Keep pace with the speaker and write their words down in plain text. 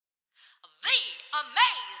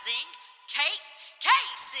amazing Kate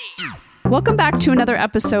Casey. Welcome back to another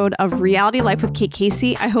episode of Reality Life with Kate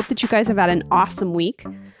Casey. I hope that you guys have had an awesome week.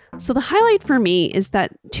 So the highlight for me is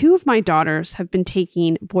that two of my daughters have been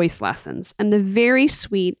taking voice lessons, and the very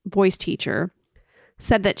sweet voice teacher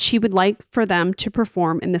said that she would like for them to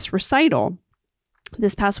perform in this recital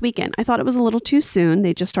this past weekend. I thought it was a little too soon.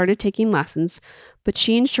 They just started taking lessons, but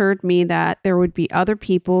she assured me that there would be other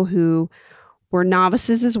people who were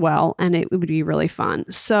novices as well, and it would be really fun.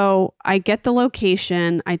 So I get the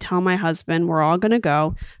location. I tell my husband we're all going to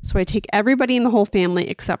go. So I take everybody in the whole family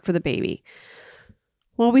except for the baby.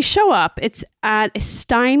 Well, we show up. It's at a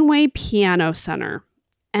Steinway Piano Center,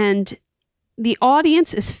 and the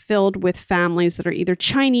audience is filled with families that are either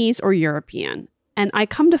Chinese or European. And I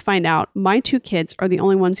come to find out my two kids are the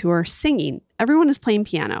only ones who are singing. Everyone is playing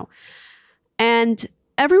piano, and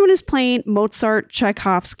everyone is playing Mozart,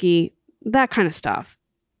 Tchaikovsky, that kind of stuff.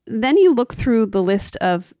 Then you look through the list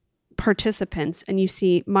of participants and you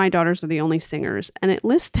see my daughters are the only singers, and it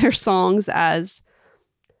lists their songs as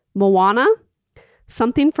Moana,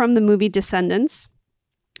 something from the movie Descendants,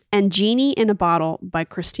 and Genie in a Bottle by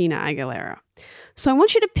Christina Aguilera. So I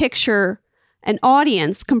want you to picture an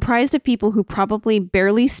audience comprised of people who probably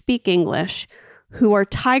barely speak English, who are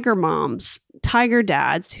tiger moms, tiger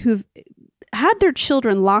dads, who've had their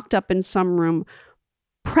children locked up in some room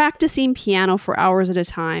practicing piano for hours at a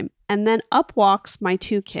time. And then up walks my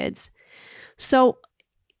two kids. So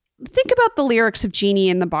think about the lyrics of Genie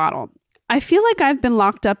in the Bottle. I feel like I've been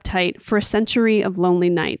locked up tight for a century of lonely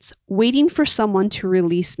nights, waiting for someone to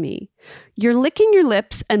release me. You're licking your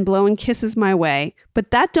lips and blowing kisses my way,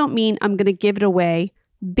 but that don't mean I'm going to give it away.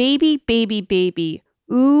 Baby, baby, baby.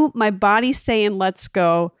 Ooh, my body's saying let's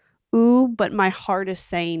go. Ooh, but my heart is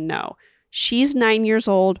saying no. She's 9 years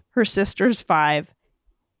old. Her sister's 5.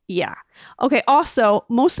 Yeah. Okay. Also,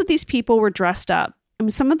 most of these people were dressed up. I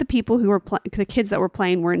mean, some of the people who were the kids that were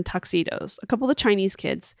playing were in tuxedos. A couple of the Chinese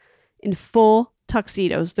kids in full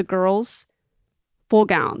tuxedos. The girls, full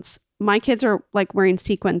gowns. My kids are like wearing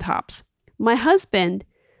sequin tops. My husband,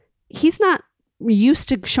 he's not used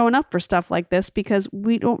to showing up for stuff like this because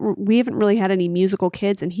we haven't really had any musical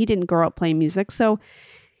kids, and he didn't grow up playing music. So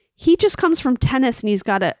he just comes from tennis and he's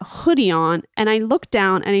got a hoodie on. And I look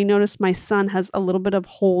down and I notice my son has a little bit of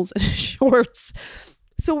holes in his shorts.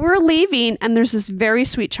 So we're leaving, and there's this very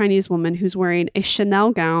sweet Chinese woman who's wearing a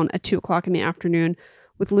Chanel gown at 2:00 in the afternoon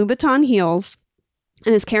with Louis Vuitton heels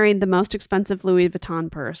and is carrying the most expensive Louis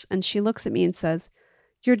Vuitton purse. And she looks at me and says,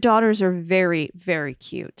 "Your daughters are very, very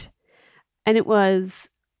cute." And it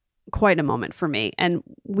was quite a moment for me. And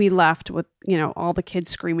we left with, all the kids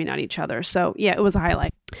screaming at each other. So yeah, it was a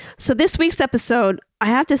highlight. So this week's episode, I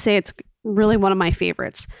have to say it's really one of my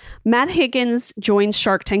favorites. Matt Higgins joins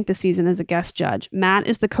Shark Tank this season as a guest judge. Matt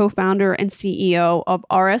is the co-founder and CEO of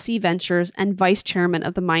RSE Ventures and vice chairman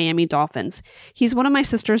of the Miami Dolphins. He's one of my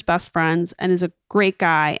sister's best friends and is a great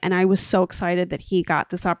guy. And I was so excited that he got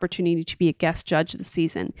this opportunity to be a guest judge this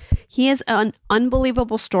season. He has an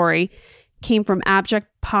unbelievable story, came from abject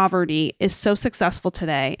poverty, is so successful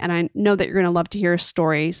today. And I know that you're going to love to hear his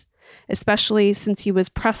stories, especially since he was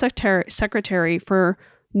press secretary for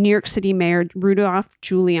New York City Mayor Rudolph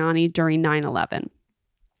Giuliani during 9/11.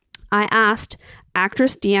 I asked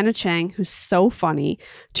actress Deanna Chang, who's so funny,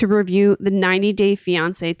 to review the 90 Day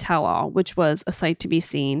Fiancé Tell-All, which was a sight to be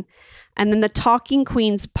seen. And then the Talking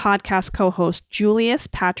Queens podcast co-host Julius,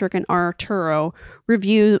 Patrick, and Arturo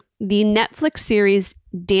review the Netflix series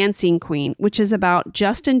Dancing Queen, which is about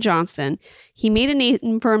Justin Johnson. He made a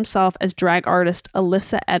name for himself as drag artist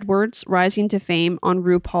Alyssa Edwards, rising to fame on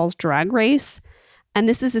RuPaul's Drag Race. And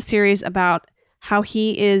this is a series about how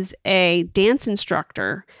he is a dance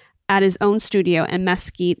instructor at his own studio in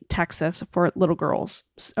Mesquite, Texas, for little girls,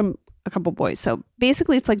 a couple boys. So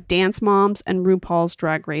basically it's like Dance Moms and RuPaul's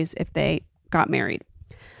Drag Race if they got married.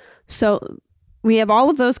 So we have all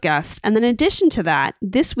of those guests. And then in addition to that,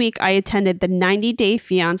 this week I attended the 90 Day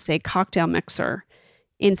Fiancé cocktail mixer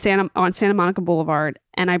on Santa Monica Boulevard.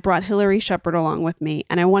 And I brought Hillary Shepard along with me.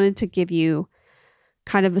 And I wanted to give you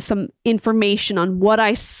kind of some information on what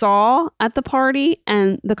I saw at the party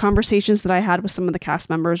and the conversations that I had with some of the cast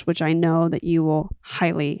members, which I know that you will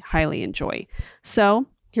highly, highly enjoy. So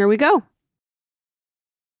here we go.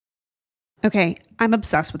 Okay, I'm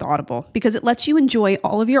obsessed with Audible because it lets you enjoy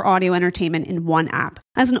all of your audio entertainment in one app.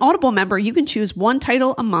 As an Audible member, you can choose one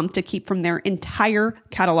title a month to keep from their entire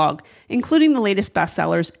catalog, including the latest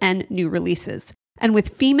bestsellers and new releases. And with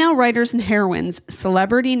female writers and heroines,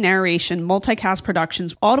 celebrity narration, multicast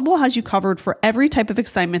productions, Audible has you covered for every type of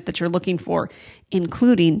excitement that you're looking for,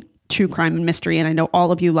 including true crime and mystery, and I know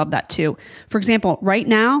all of you love that too. For example, right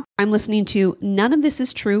now, I'm listening to None of This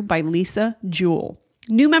Is True by Lisa Jewell.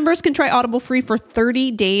 New members can try Audible free for 30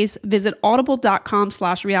 days. Visit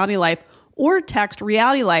audible.com/realitylife or text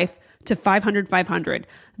realitylife to 500-500.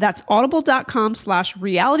 That's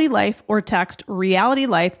audible.com/realitylife or text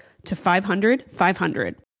realitylife to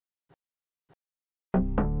 500-500.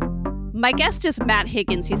 My guest is Matt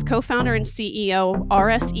Higgins. He's co-founder and CEO of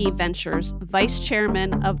RSE Ventures, vice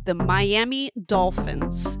chairman of the Miami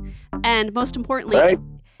Dolphins, and most importantly,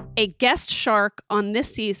 a guest shark on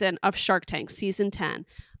this season of Shark Tank, season 10.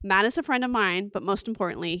 Matt is a friend of mine, but most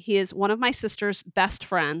importantly, he is one of my sister's best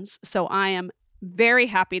friends. So I am very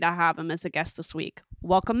happy to have him as a guest this week.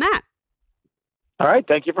 Welcome, Matt. All right.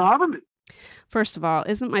 Thank you for having me. First of all,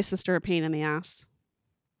 isn't my sister a pain in the ass?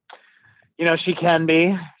 You know, she can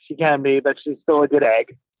be, but she's still a good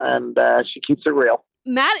egg, and she keeps it real.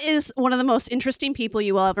 Matt is one of the most interesting people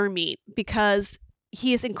you will ever meet because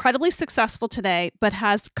he is incredibly successful today, but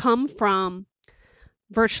has come from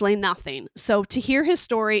virtually nothing. So to hear his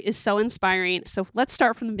story is so inspiring. So let's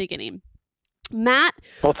start from the beginning. Matt.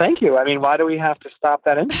 Well, thank you. I mean, why do we have to stop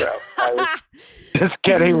that intro? I was just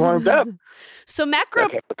getting warmed up. So Matt grew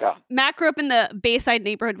up in the Bayside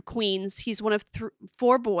neighborhood of Queens. He's one of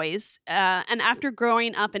 4 boys. And after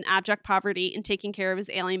growing up in abject poverty and taking care of his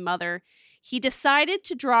ailing mother, he decided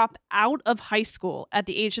to drop out of high school at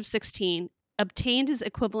the age of 16, obtained his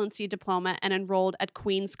equivalency diploma, and enrolled at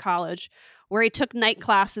Queens College, where he took night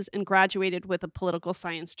classes and graduated with a political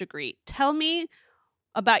science degree. Tell me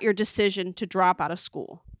about your decision to drop out of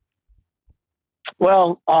school.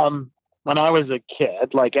 Well, when I was a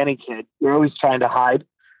kid, like any kid, you're always trying to hide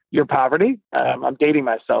your poverty. I'm dating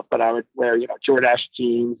myself, but I would wear, Jordache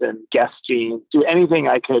jeans and Guess jeans, do anything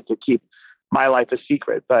I could to keep my life a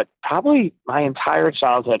secret. But probably my entire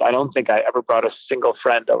childhood, I don't think I ever brought a single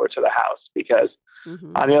friend over to the house because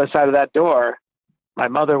on the other side of that door, my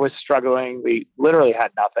mother was struggling. We literally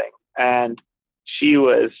had nothing. And she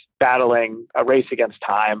was battling a race against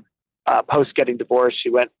time. Post getting divorced, she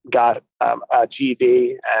went and got a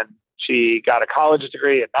GED, and she got a college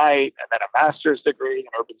degree at night and then a master's degree in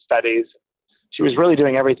urban studies. She was really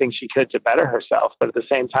doing everything she could to better herself, but at the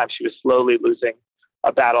same time, she was slowly losing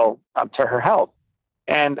a battle to her health.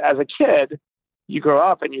 And as a kid, you grow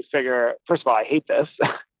up and you figure, first of all, I hate this.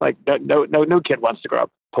 Like no kid wants to grow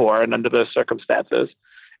up poor and under those circumstances.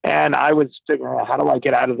 And I was figuring out, how do I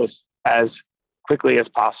get out of this as quickly as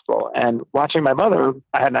possible? And watching my mother,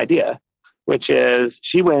 I had an idea, which is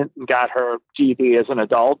she went and got her GED as an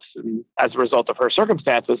adult. And as a result of her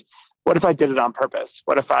circumstances, what if I did it on purpose?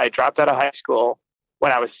 What if I dropped out of high school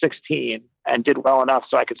when I was 16 and did well enough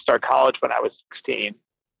so I could start college when I was 16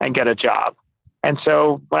 and get a job? And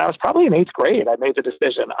so when I was probably in 8th grade, I made the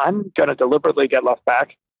decision, I'm going to deliberately get left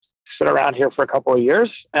back, sit around here for a couple of years,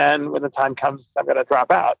 and when the time comes, I'm going to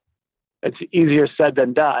drop out. It's easier said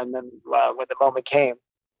than done. And when the moment came,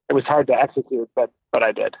 it was hard to execute, but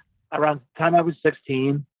I did. Around the time I was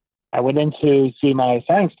 16, I went in to see my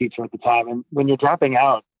science teacher at the time. And when you're dropping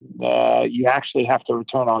out, you actually have to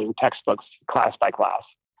return all your textbooks class by class,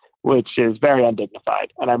 which is very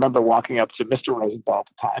undignified. And I remember walking up to Mr. Rosenthal at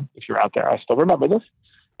the time, if you're out there, I still remember this,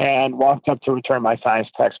 and walked up to return my science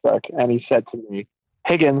textbook. And he said to me,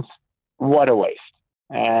 Higgins, what a waste.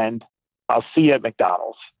 And I'll see you at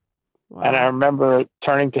McDonald's. Wow. And I remember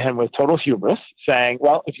turning to him with total hubris, saying,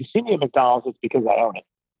 well, if you see me at McDonald's, it's because I own it.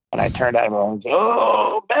 And I turned at him and said,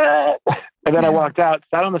 oh, man. And then I walked out,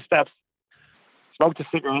 sat on the steps, smoked a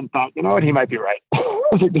cigarette, and thought, you know what, he might be right.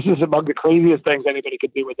 This is among the craziest things anybody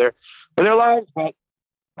could do with their lives. But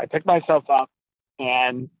I picked myself up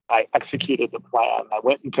and I executed the plan. I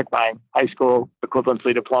went and took my high school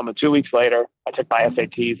equivalency diploma 2 weeks later. I took my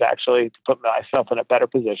SATs, actually, to put myself in a better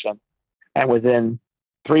position. And within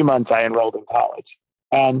 3 months, I enrolled in college.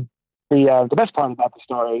 And the best part about the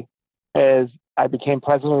story is I became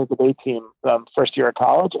president of the debate team first year of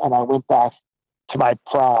college, and I went back to my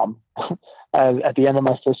prom at the end of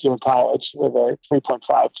my first year of college with a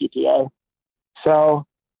 3.5 GPA. So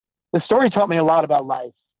the story taught me a lot about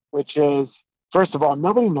life, which is, first of all,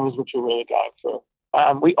 nobody knows what you're really going through.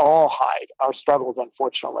 We all hide our struggles,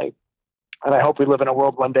 unfortunately. And I hope we live in a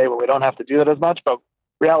world one day where we don't have to do that as much, but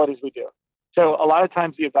reality is we do. So a lot of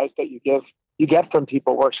times the advice that you get from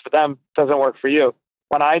people works for them, doesn't work for you.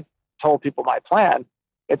 When I told people my plan,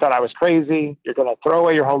 they thought I was crazy. You're going to throw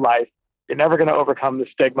away your whole life. You're never going to overcome the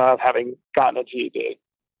stigma of having gotten a GED.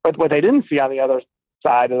 But what they didn't see on the other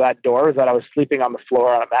side of that door is that I was sleeping on the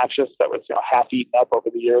floor on a mattress that was half eaten up over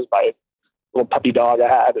the years by a little puppy dog I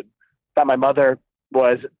had, and that my mother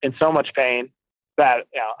was in so much pain that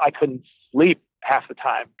I couldn't sleep half the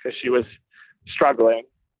time because she was struggling.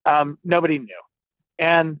 Nobody knew.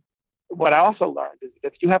 And what I also learned is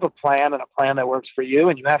if you have a plan and a plan that works for you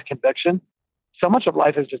and you have conviction, so much of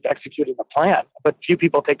life is just executing a plan, but few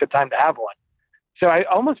people take the time to have one. So I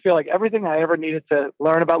almost feel like everything I ever needed to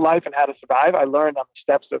learn about life and how to survive, I learned on the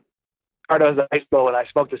steps of Cardozo High School when I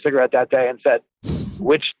smoked a cigarette that day and said,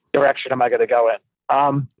 which direction am I going to go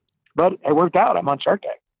in? But it worked out. I'm on Shark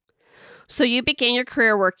Tank. So you began your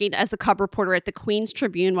career working as a cub reporter at the Queens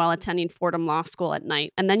Tribune while attending Fordham Law School at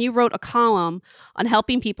night. And then you wrote a column on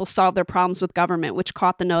helping people solve their problems with government, which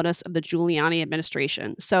caught the notice of the Giuliani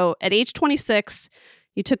administration. So at age 26,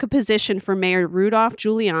 you took a position for Mayor Rudolph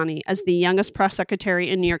Giuliani as the youngest press secretary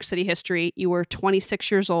in New York City history. You were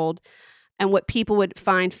 26 years old. And what people would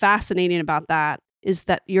find fascinating about that is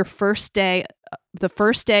that your first day, the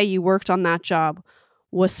first day you worked on that job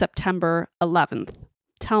was September 11th.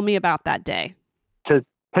 Tell me about that day. To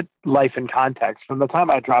put life in context, from the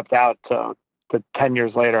time I dropped out to 10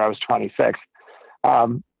 years later, I was 26.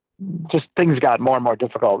 Just things got more and more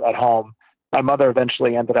difficult at home. My mother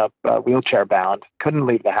eventually ended up wheelchair bound, couldn't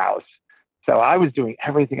leave the house. So I was doing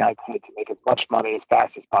everything I could to make as much money as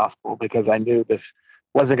fast as possible because I knew this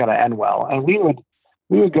wasn't going to end well. And we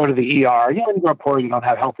would go to the ER. When you grow poor, you don't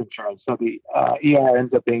have health insurance. So the ER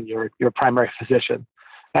ends up being your primary physician.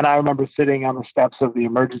 And I remember sitting on the steps of the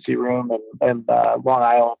emergency room in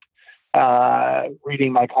Long Island,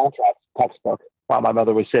 reading my contract textbook while my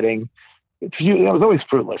mother was sitting. It was always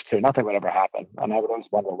fruitless too. Nothing would ever happen. And I would always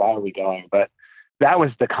wonder, why are we going? But that was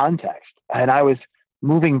the context. And I was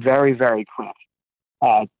moving very, very quick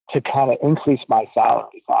to kind of increase my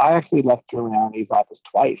salary. So I actually left Giuliani's office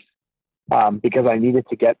twice because I needed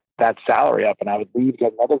to get that salary up. And I would leave,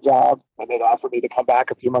 get another job, and they'd offer me to come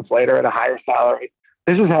back a few months later at a higher salary.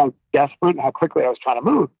 This is how desperate and how quickly I was trying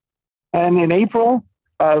to move. And in April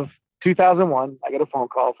of 2001, I get a phone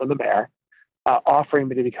call from the mayor offering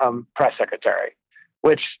me to become press secretary,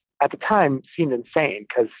 which at the time seemed insane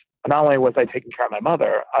because not only was I taking care of my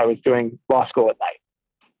mother, I was doing law school at night.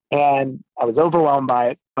 And I was overwhelmed by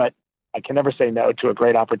it, but I can never say no to a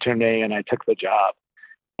great opportunity, and I took the job.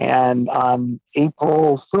 And on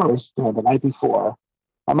April 1st, the night before,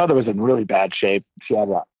 my mother was in really bad shape. She had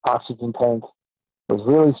an oxygen tank, was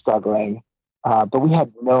really struggling, but we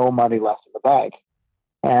had no money left in the bank.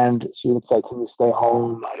 And she would say, "Can you stay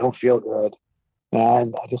home? I don't feel good."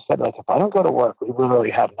 And I just said, if I don't go to work, we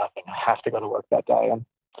literally have nothing. I have to go to work that day. And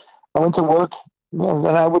I went to work, and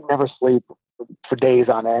I would never sleep for days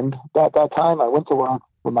on end. At that time, I went to work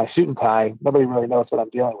with my suit and tie. Nobody really knows what I'm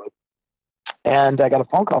dealing with. And I got a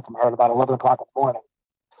phone call from her at about 11 o'clock in the morning.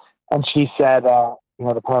 And she said, the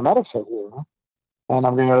paramedics are here, and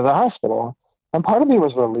I'm going to go to the hospital. And part of me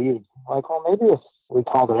was relieved. Like, well, maybe if we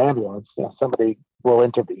called an ambulance, somebody will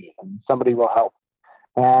intervene and somebody will help.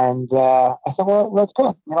 And I said, well, let's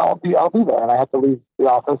go. I'll be there. And I had to leave the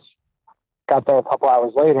office. Got there a couple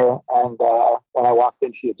hours later, and when I walked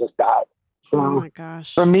in, she had just died. So oh my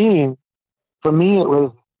gosh! For me,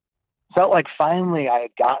 it felt like finally I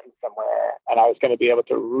had gotten somewhere, and I was going to be able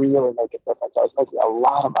to really make a difference. I was making a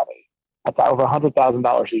lot of money. That's over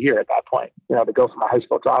 $100,000 a year at that point. To go from a high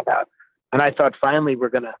school dropout. And I thought finally we're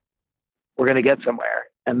gonna get somewhere.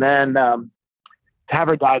 And then to have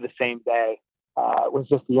her die the same day was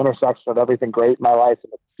just the intersection of everything great in my life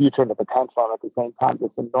and the future and the potential, and at the same time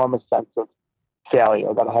this enormous sense of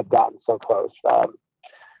failure that I had gotten so close.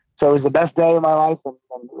 So it was the best day of my life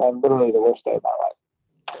and literally the worst day of my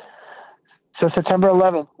life. So September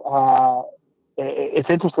 11th, it's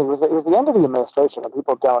interesting. It was the end of the administration, and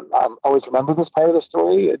people don't always remember this part of the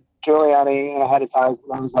story. Giuliani had his highs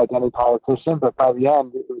and lows like any politician, but by the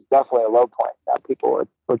end, it was definitely a low point. People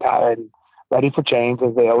were tired and ready for change,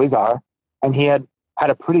 as they always are. And he had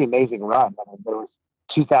a pretty amazing run. I mean, there was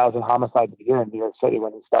 2,000 homicides a year in New York City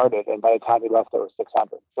when he started, and by the time he left, there were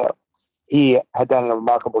 600. So he had done a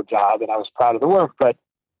remarkable job, and I was proud of the work, but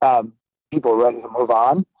people were ready to move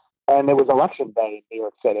on. And it was election day in New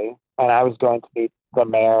York City, and I was going to meet the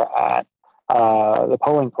mayor at the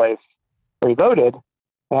polling place where he voted.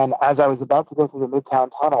 And as I was about to go through the Midtown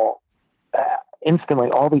Tunnel, instantly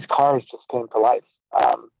all these cars just came to life.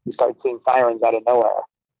 You started seeing sirens out of nowhere,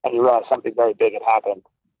 and you realize something very big had happened.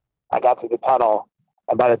 I got to the tunnel,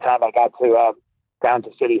 and by the time I got to down to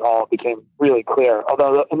City Hall, it became really clear.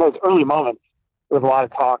 Although in those early moments, there was a lot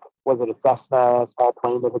of talk. Was it a Cessna, a small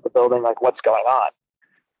plane that hit the building? Like, what's going on?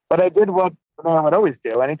 But I did what the mayor would always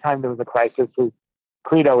do. Anytime there was a crisis, his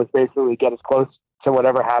credo was basically get as close to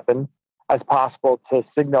whatever happened as possible to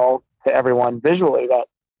signal to everyone visually that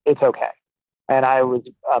it's okay. And I was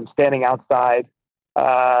standing outside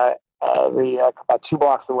about 2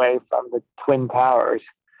 blocks away from the Twin Towers.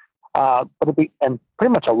 And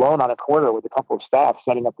pretty much alone on a corridor with a couple of staff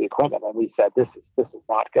setting up the equipment. And we said, this is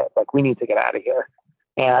not good. Like, we need to get out of here.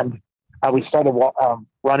 And we started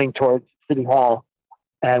running towards City Hall.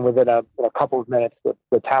 And within a couple of minutes,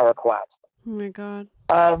 the tower collapsed. Oh my God.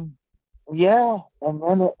 Yeah. And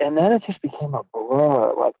then it just became a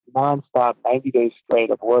blur, like nonstop, 90 days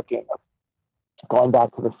straight of working, of going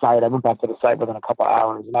back to the site. I went back to the site within a couple of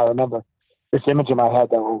hours. And I remember this image in my head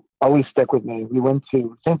that will always stick with me. We went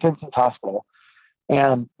to St. Vincent's Hospital,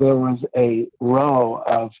 and there was a row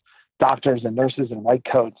of doctors and nurses in white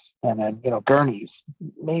coats, and then, gurneys,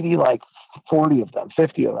 maybe like 40 of them,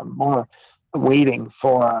 50 of them more, waiting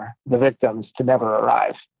for the victims to never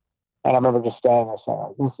arrive. And I remember just standing there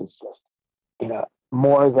saying, this is just,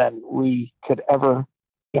 more than we could ever,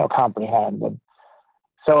 comprehend. And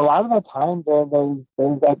so a lot of the time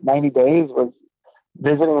during that 90 days was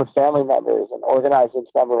visiting with family members and organizing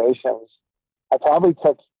commemorations. I probably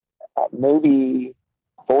took maybe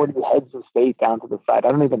 40 heads of state down to the site.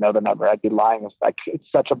 I don't even know the number. I'd be lying. It's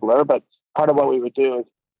such a blur, but part of what we would do is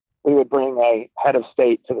we would bring a head of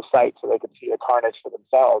state to the site so they could see the carnage for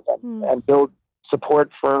themselves and build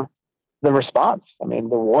support for the response. I mean,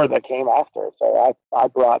 the war that came after. So I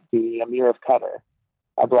brought the Emir of Qatar.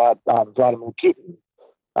 I brought Vladimir Putin.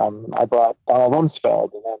 I brought Donald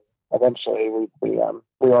Rumsfeld, and then eventually we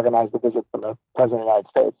organized the visit from the President of the United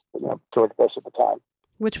States, George Bush at the time.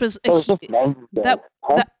 Which was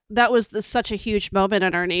that was such a huge moment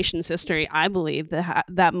in our nation's history. I believe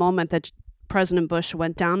that moment that President Bush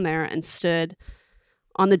went down there and stood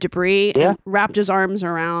on the debris and wrapped his arms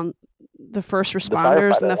around the first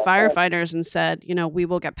responders and the firefighters and said, we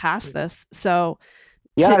will get past this. So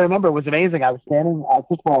I remember it was amazing. I was standing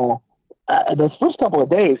first of all, those first couple of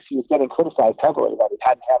days, he was getting criticized heavily that he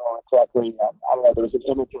hadn't handled it correctly. I don't know, there was an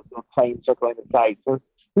image of a plane circling the site. So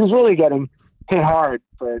he was really getting hit hard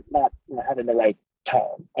for not having the right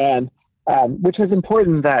tone. And which was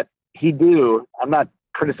important that he do. I'm not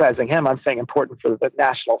criticizing him. I'm saying important for the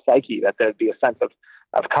national psyche that there'd be a sense of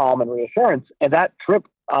calm and reassurance. And that trip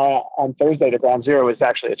on Thursday to Ground Zero was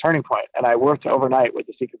actually a turning point. And I worked overnight with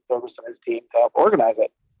the Secret Service and his team to help organize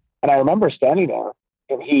it. And I remember standing there,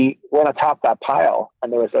 and he went atop that pile,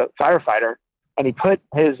 and there was a firefighter, and he put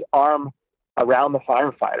his arm around the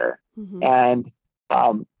firefighter, and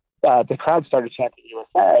the crowd started chanting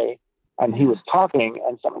USA, and he was talking,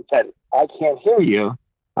 and someone said, "I can't hear you."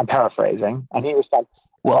 I'm paraphrasing, and he was saying,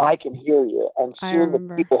 "Well, I can hear you, and soon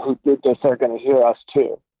the people who did this are going to hear us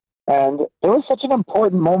too." And it was such an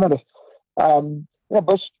important moment.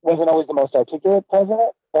 Bush wasn't always the most articulate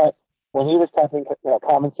president, but when he was talking,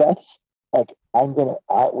 common sense, like, we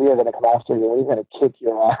are going to come after you. We're going to kick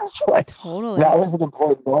your ass. Like, totally. That was an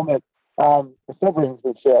important moment. It still brings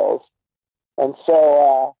me chills. And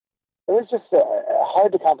so it was just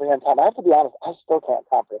hard to comprehend time. I have to be honest, I still can't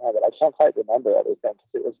comprehend it. I can't quite remember everything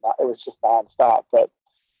because it was just nonstop. But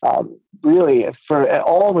really, for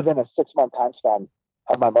all within a 6-month time span,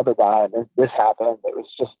 had my mother die and this happened. It was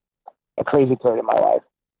just a crazy period in my life.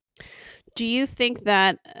 Do you think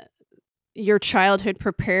that your childhood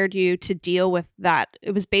prepared you to deal with that?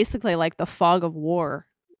 It was basically like the fog of war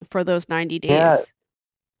for those 90 days. Yeah.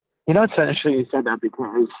 It's interesting you said that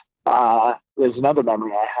because there's another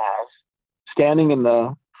memory I have. Standing in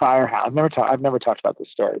the firehouse. I've never talked about this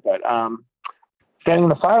story, but standing in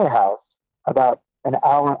the firehouse about an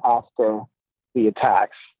hour after the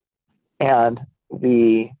attacks, and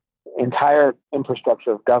the entire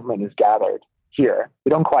infrastructure of government is gathered here. We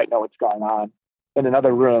don't quite know what's going on. In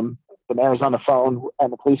another room, the mayor's on the phone,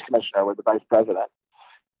 and the police commissioner with the vice president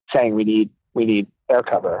saying, "We need air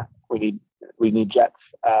cover. We need jets,"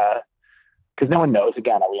 because no one knows.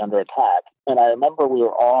 Again, are we under attack? And I remember we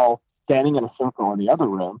were all standing in a circle in the other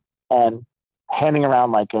room and handing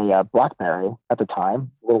around like a BlackBerry at the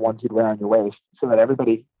time, little ones you'd wear on your waist, so that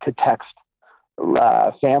everybody could text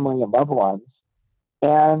family and loved ones.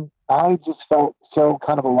 And I just felt so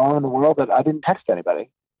kind of alone in the world that I didn't text anybody.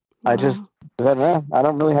 I just said, I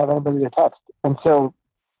don't really have anybody to text. And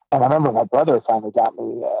I remember my brother finally got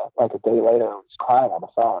me like a day later, I was crying on the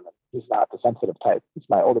phone. He's not the sensitive type. He's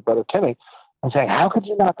my older brother, Timmy. I'm saying, "How could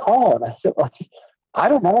you not call?" And I said, "Well, I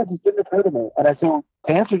don't know. It just didn't occur to me." And I said,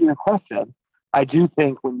 "To answer your question, I do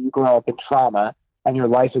think when you grow up in trauma and your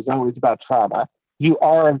life is always about trauma, you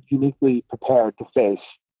are uniquely prepared to face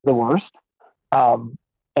the worst."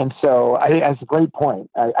 And so I think that's a great point.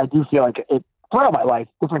 I do feel like it throughout my life,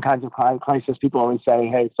 different kinds of crisis. People always say,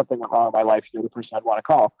 "Hey, if something went wrong in my life, you're the person I'd want to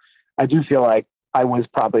call." I do feel like I was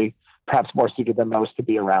probably perhaps more suited than most to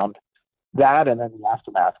be around that and then the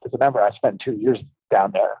aftermath. Because remember, I spent 2 years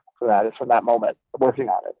down there from that moment, working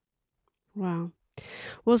on it. Wow.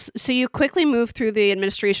 Well, so you quickly moved through the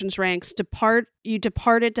administration's ranks. You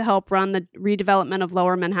departed to help run the redevelopment of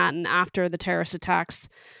Lower Manhattan after the terrorist attacks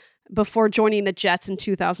before joining the Jets in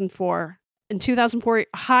 2004. In 2004,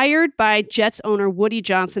 hired by Jets owner Woody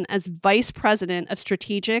Johnson as vice president of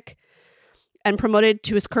strategic and promoted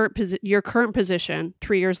to your current position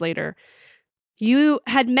 3 years later. You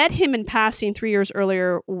had met him in passing 3 years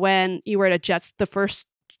earlier when you were at the first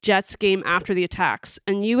Jets game after the attacks,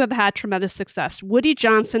 and you have had tremendous success. Woody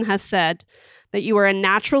Johnson has said that you are a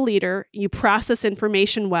natural leader, you process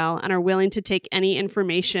information well, and are willing to take any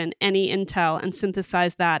information, any intel, and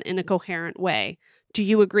synthesize that in a coherent way. Do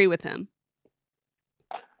you agree with him?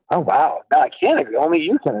 Oh, wow. No, I can't agree. Only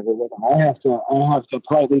you can agree with him. I have to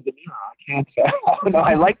politely demur. I can't say. No,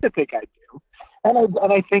 I like to think I do.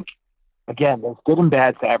 And I think, again, there's good and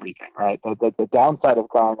bad to everything, right? The downside of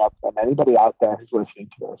growing up, and anybody out there who's listening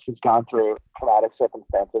to this has gone through traumatic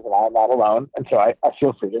circumstances, and I'm not alone, and so I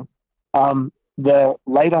feel for you. The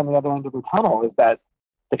light on the other end of the tunnel is that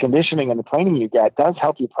the conditioning and the training you get does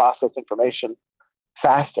help you process information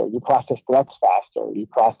faster. You process threats faster. You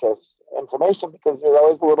process information because you're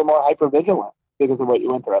always a little more hypervigilant because of what you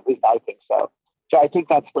went through. At least I think so. So I think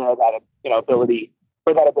that's where that ability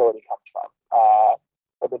comes from.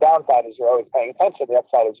 But the downside is you're always paying attention. The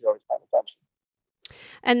upside is you're always paying attention.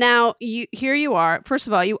 And now here you are. First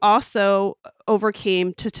of all, you also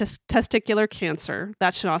overcame testicular cancer.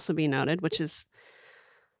 That should also be noted, which is,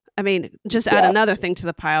 add another thing to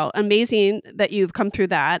the pile. Amazing that you've come through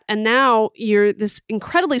that. And now you're this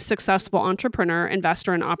incredibly successful entrepreneur,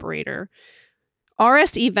 investor, and operator.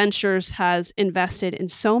 RSE Ventures has invested in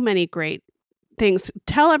so many great things.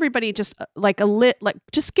 Tell everybody just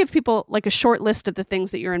just give people like a short list of the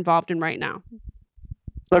things that you're involved in right now.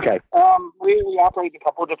 Okay. We operate in a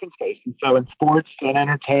couple of different spaces. So in sports and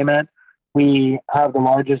entertainment, we have the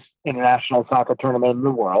largest international soccer tournament in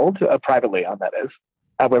the world, privately owned that is,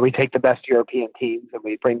 where we take the best European teams and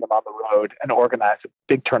we bring them on the road and organize a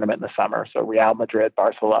big tournament in the summer. So Real Madrid,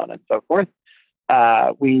 Barcelona, and so forth.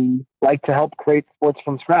 We like to help create sports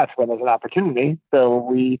from scratch when there's an opportunity. So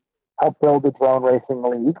we help build the drone racing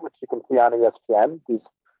league, which you can see on ESPN, these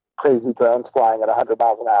crazy drones flying at 100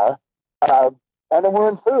 miles an hour. And then we're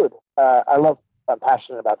in food. I'm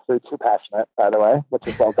passionate about food, too passionate, by the way, which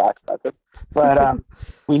is well documented. But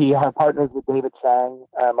we have partners with David Chang,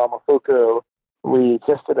 Momofuku. We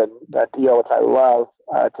just did a deal, which I love,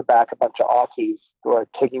 to back a bunch of Aussies who are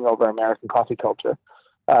taking over American coffee culture,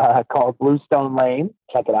 called Bluestone Lane.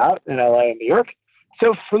 Check it out in LA and New York.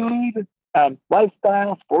 So food,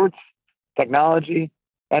 lifestyle, sports, technology.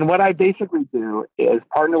 And what I basically do is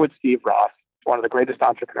partner with Steve Ross, one of the greatest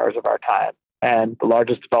entrepreneurs of our time and the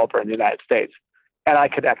largest developer in the United States. And I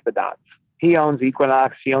connect the dots. He owns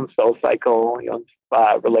Equinox, he owns SoulCycle, he owns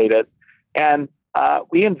Related. And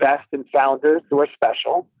we invest in founders who are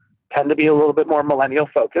special, tend to be a little bit more millennial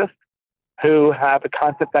focused, who have a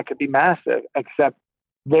concept that could be massive, except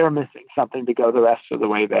they're missing something to go the rest of the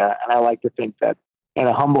way there. And I like to think that in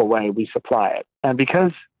a humble way, we supply it. And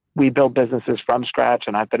because we build businesses from scratch,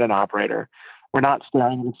 and I've been an operator, we're not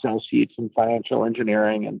staring at Excel sheets and financial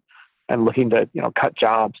engineering and looking to, cut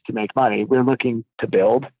jobs to make money. We're looking to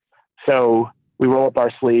build. So we roll up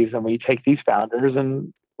our sleeves and we take these founders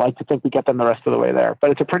and like to think we get them the rest of the way there.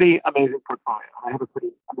 But it's a pretty amazing portfolio. I have a pretty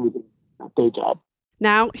amazing day job.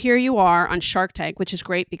 Now, here you are on Shark Tank, which is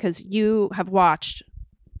great because you have watched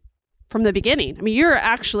from the beginning. You're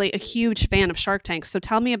actually a huge fan of Shark Tank. So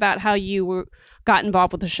tell me about how you got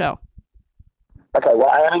involved with the show. Okay, well,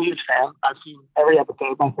 I am a huge fan. I've seen every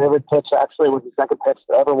episode. My favorite pitch actually was the second pitch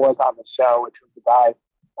that ever was on the show, which was the guy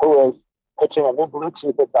who was pitching a new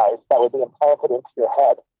Bluetooth device that would be implanted into your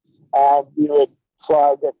head. And you would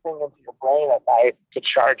plug a thing into your brain at night to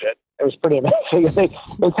charge it. It was pretty amazing. They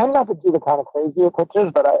tend not to do the kind of crazier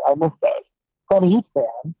pitches, but I miss those. So I'm a huge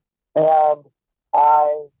fan. And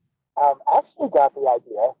I actually got the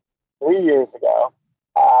idea 3 years ago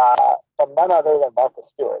from none other than Martha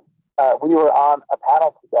Stewart. We were on a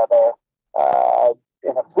panel together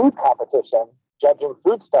in a food competition, judging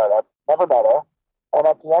food startups, never met her. And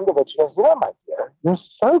at the end of it, she goes, my dear, you're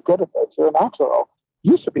so good at this. You're a natural.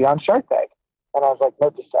 You should be on Shark Tank. And I was like,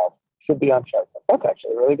 note to self, should be on Shark Tank. That's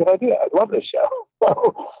actually a really good idea. I love this show.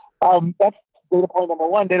 So that's data point number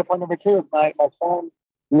one. Data point number two is my son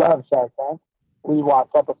loves Shark Tank. We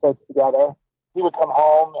watched episodes together. He would come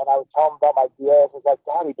home and I would tell him about my ideas. He's like,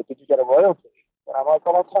 Daddy, but did you get a royalty? And I'm like,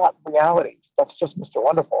 well, that's not reality. That's just Mr.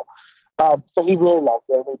 Wonderful. So he really loved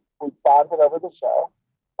it. We bonded over the show.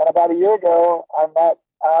 And about a year ago, I met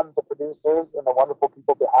the producers and the wonderful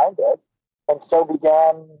people behind it. And so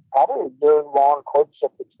began probably a year-long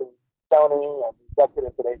courtship between Sony and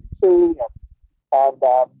executives at ABC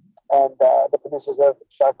and the producers of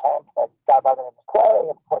Shark Tank, like guy by the name of Clay, and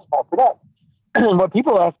of course Paul Burnett. What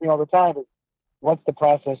people ask me all the time is, what's the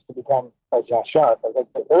process to become a shark? I was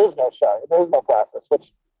like, there is no shark. There is no process, which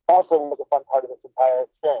also was a fun part of this entire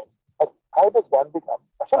experience. Like, how does one become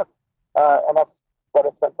a shark? And that's what I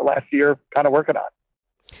spent the last year kind of working on.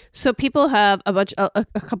 So people have a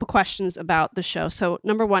couple questions about the show. So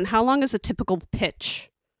number one, how long is a typical pitch?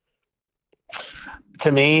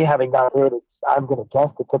 To me, having gone through it, I'm going to guess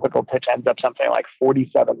the typical pitch ends up something like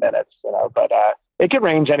 47 minutes, but it could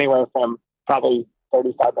range anywhere from probably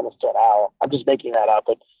 35 minutes to an hour. I'm just making that up.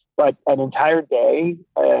 But an entire day,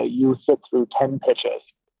 you sit through 10 pitches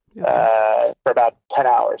for about 10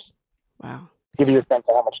 hours. Wow. Give you a sense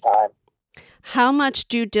of how much time. How much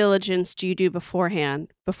due diligence do you do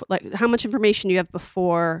beforehand? How much information do you have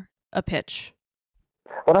before a pitch?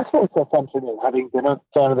 Well, that's what's so fun for me, having been a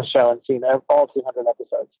fan of the show and seen all 200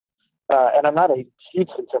 episodes. And I'm not a huge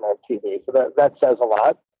consumer of TV, so that says a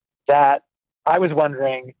lot. That I was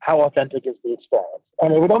wondering, how authentic is the experience?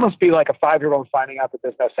 And it would almost be like a 5-year-old finding out that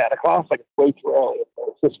there's no Santa Claus, like it's way too early if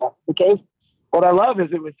this was the case. What I love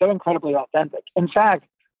is it was so incredibly authentic. In fact,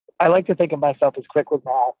 I like to think of myself as quick with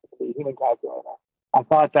math, the human calculator. I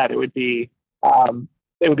thought that it would be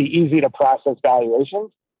easy to process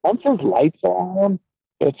valuations. Once those lights are on,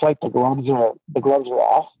 it's like the gloves are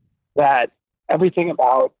off. That everything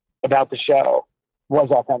about the show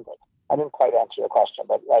was authentic. I didn't quite answer your question,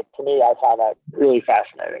 but to me, I found that really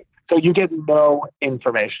fascinating. So you get no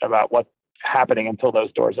information about what's happening until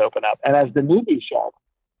those doors open up. And as the newbie shark,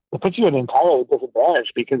 it puts you at an entirely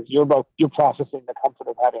disadvantage because you're processing the comfort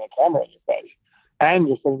of having a camera in your face, and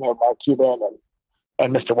you're sitting there with Mark Cuban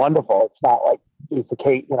and Mr. Wonderful. It's not like it's the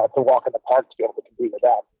case, to walk in the park to be able to compete with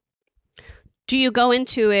them. Do you go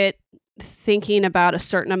into it thinking about a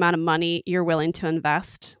certain amount of money you're willing to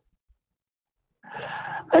invest?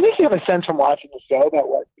 I think you have a sense from watching the show about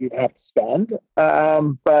what you'd have to spend,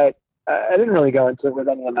 but I didn't really go into it with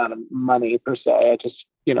any amount of money per se. I just,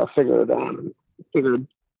 figured, if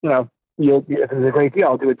it's a great deal,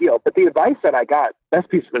 I'll do a deal. But the advice that I got, best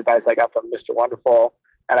piece of advice I got from Mr. Wonderful,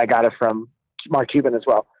 and I got it from Mark Cuban as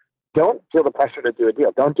well. Don't feel the pressure to do a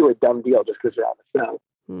deal. Don't do a dumb deal just because you're on the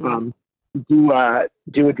show.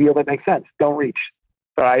 Do a deal that makes sense. Don't reach.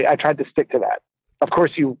 So I tried to stick to that. Of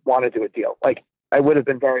course, you want to do a deal. I would have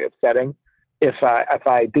been very upsetting if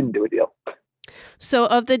I didn't do a deal. So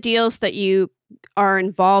of the deals that you are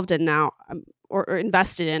involved in now or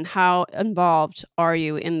invested in, how involved are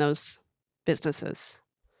you in those businesses?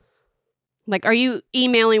 Are you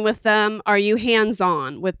emailing with them? Are you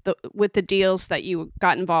hands-on with the deals that you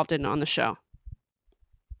got involved in on the show?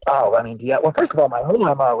 Oh, yeah. Well, first of all, my whole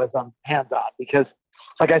MO is hands-on because,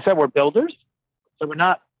 like I said, we're builders. So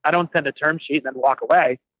I don't send a term sheet and then walk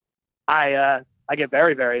away. I get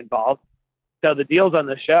very, very involved. So the deals on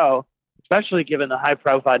the show, especially given the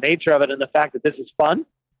high-profile nature of it and the fact that this is fun,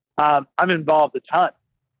 I'm involved a ton,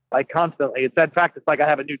 constantly. In fact, it's like I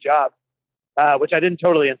have a new job, which I didn't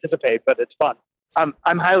totally anticipate, but it's fun. I'm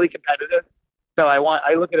highly competitive, so I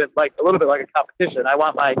look at it like a little bit like a competition. I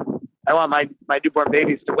want my newborn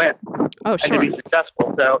babies to win and to be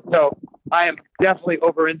successful. So I am definitely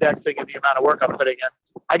over-indexing in the amount of work I'm putting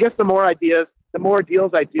in. I guess the more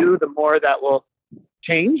deals I do, the more that will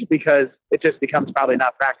change because it just becomes probably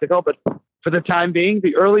not practical. But for the time being,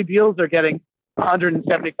 the early deals are getting 175%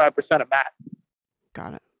 of Matt.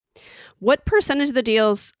 Got it. What percentage of the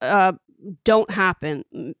deals don't happen?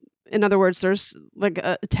 In other words, there's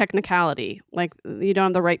a technicality, you don't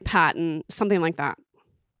have the right patent, something like that.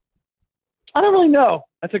 I don't really know.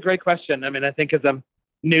 That's a great question. I think as I'm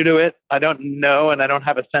new to it, I don't know, and I don't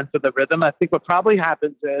have a sense of the rhythm. I think what probably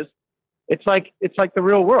happens is it's like the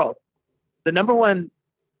real world. The number one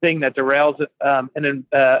thing that derails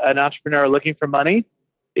an entrepreneur looking for money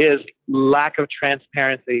is lack of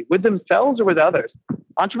transparency with themselves or with others.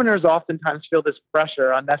 Entrepreneurs oftentimes feel this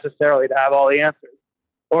pressure unnecessarily to have all the answers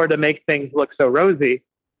or to make things look so rosy.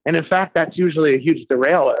 And in fact, that's usually a huge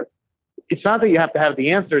derailer. It's not that you have to have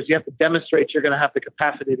the answers. You have to demonstrate you're going to have the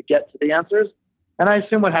capacity to get to the answers. And I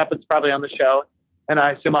assume what happens probably on the show, and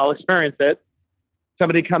I assume I'll experience it.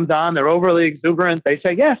 Somebody comes on, they're overly exuberant. They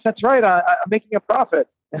say, yes, that's right. I'm making a profit,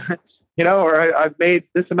 or I've made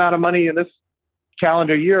this amount of money in this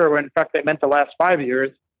calendar year, or in fact, they meant the last 5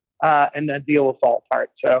 years, and the deal will fall apart.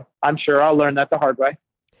 So I'm sure I'll learn that the hard way.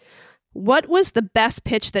 What was the best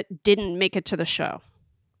pitch that didn't make it to the show?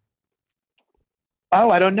 Oh,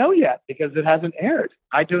 I don't know yet because it hasn't aired.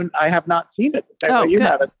 I have not seen it. Oh, you good.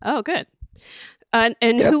 have it. Oh, good. And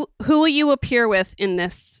Yep. who will you appear with in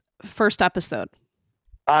this first episode?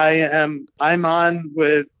 I'm on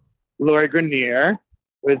with Lori Grenier,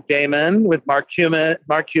 with Damon, with Mark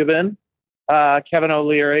Cuban, Kevin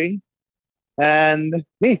O'Leary, and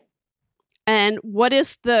me. And what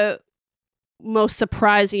is the most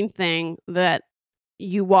surprising thing that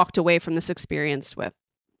you walked away from this experience with?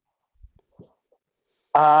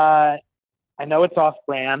 I know it's off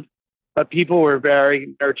brand, but people were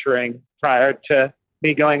very nurturing prior to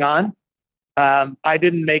me going on. I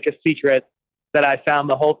didn't make a secret that I found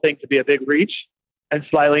the whole thing to be a big reach and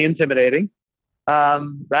slightly intimidating.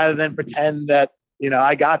 Rather than pretend that,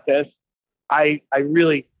 I got this, I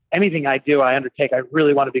really, anything I do, I undertake, I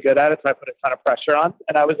really want to be good at it. So I put a ton of pressure on,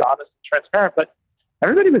 and I was honest and transparent, but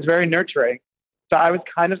everybody was very nurturing. So I was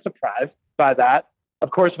kind of surprised by that.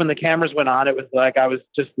 Of course, when the cameras went on, it was like I was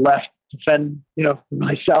just left to fend,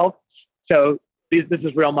 myself. So this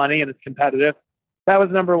is real money and it's competitive. That was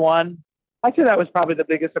number one. I'd say that was probably the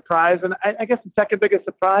biggest surprise. And I guess the second biggest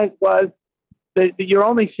surprise was that you're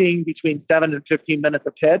only seeing between 7 and 15 minutes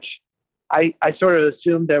of pitch. I sort of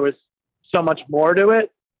assumed there was so much more to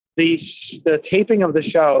it. The taping of the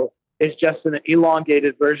show is just an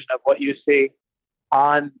elongated version of what you see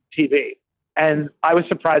on TV. And I was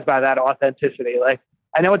surprised by that authenticity. Like,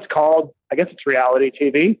 I know it's called, I guess it's reality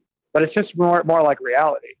TV, but it's just more like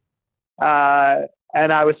reality. And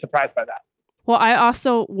I was surprised by that. Well, I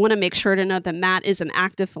also want to make sure to note that Matt is an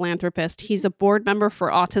active philanthropist. He's a board member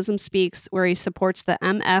for Autism Speaks, where he supports the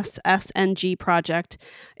MSSNG project,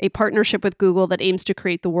 a partnership with Google that aims to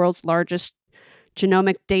create the world's largest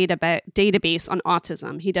genomic database on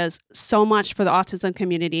autism. He does so much for the autism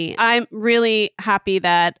community. I'm really happy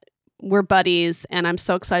that we're buddies, and I'm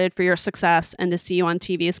so excited for your success, and to see you on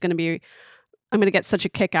TV is I'm going to get such a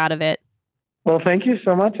kick out of it. Well, thank you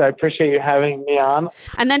so much. I appreciate you having me on.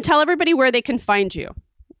 And then tell everybody where they can find you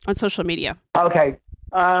on social media. Okay.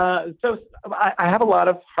 So I have a lot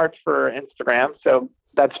of heart for Instagram. So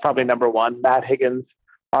that's probably number one, Matt Higgins,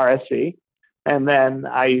 RSC. And then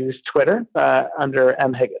I use Twitter under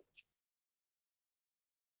M. Higgins.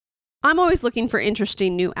 I'm always looking for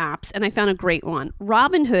interesting new apps, and I found a great one.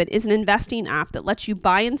 Robinhood is an investing app that lets you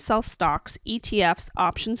buy and sell stocks, ETFs,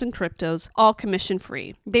 options, and cryptos, all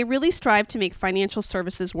commission-free. They really strive to make financial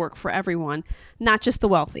services work for everyone, not just the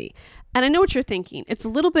wealthy. And I know what you're thinking. It's a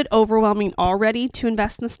little bit overwhelming already to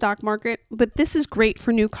invest in the stock market, but this is great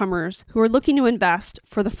for newcomers who are looking to invest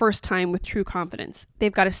for the first time with true confidence.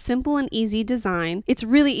 They've got a simple and easy design. It's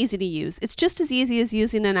really easy to use. It's just as easy as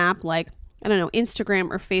using an app like Instagram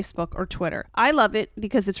or Facebook or Twitter. I love it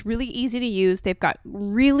because it's really easy to use. They've got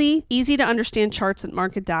really easy to understand charts and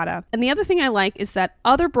market data. And the other thing I like is that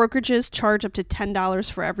other brokerages charge up to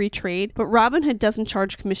 $10 for every trade, but Robinhood doesn't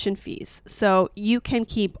charge commission fees. So you can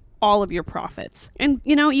keep all of your profits. And,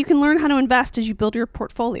 you can learn how to invest as you build your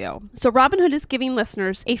portfolio. So Robinhood is giving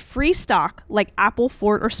listeners a free stock like Apple,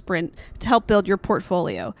 Ford, or Sprint to help build your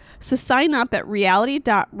portfolio. So sign up at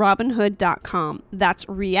reality.robinhood.com. That's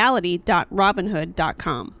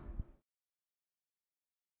reality.robinhood.com.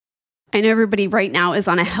 I know everybody right now is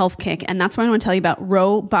on a health kick, and that's why I want to tell you about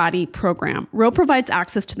Ro Body Program. Ro provides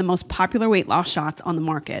access to the most popular weight loss shots on the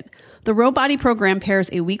market. The Ro Body Program pairs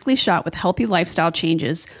a weekly shot with healthy lifestyle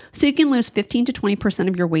changes so you can lose 15 to 20%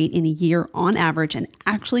 of your weight in a year on average and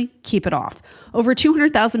actually keep it off. Over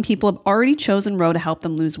 200,000 people have already chosen Ro to help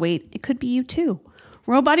them lose weight. It could be you too.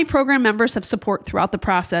 Ro Body Program members have support throughout the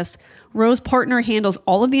process. Ro's partner handles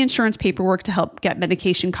all of the insurance paperwork to help get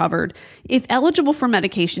medication covered. If eligible for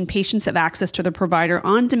medication, patients have access to the provider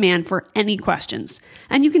on demand for any questions.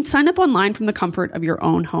 And you can sign up online from the comfort of your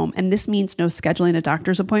own home. And this means no scheduling a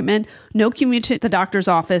doctor's appointment, no commute to the doctor's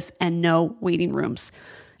office, and no waiting rooms.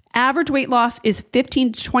 Average weight loss is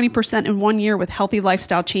 15 to 20% in 1 year with healthy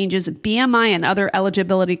lifestyle changes. BMI and other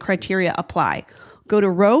eligibility criteria apply. Go to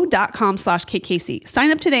ro.com/KKC.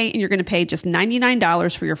 Sign up today and you're going to pay just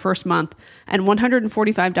 $99 for your first month and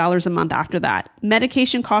 $145 a month after that.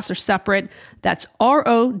 Medication costs are separate. That's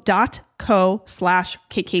ro.co/KKC.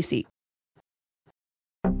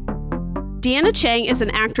 Deanna Chang is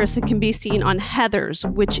an actress that can be seen on Heathers,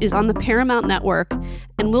 which is on the Paramount Network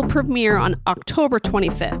and will premiere on October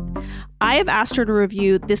 25th. I have asked her to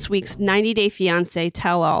review this week's 90 Day Fiancé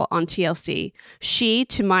Tell-All on TLC. She,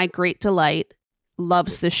 to my great delight,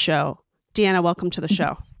 loves this show. Deanna, welcome to the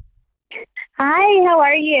show. Hi, how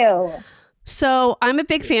are you? So I'm a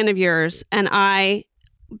big fan of yours, and I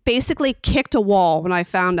basically kicked a wall when I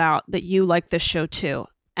found out that you like this show too.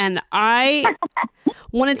 And I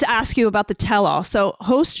wanted to ask you about the Tell-All. So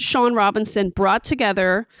host Sean Robinson brought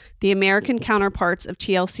together the American counterparts of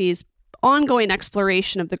TLC's ongoing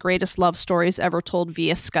exploration of the greatest love stories ever told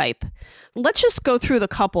via Skype. Let's just go through the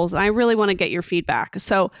couples, and I really want to get your feedback.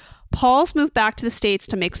 So Paul's moved back to the States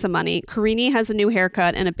to make some money. Karine has a new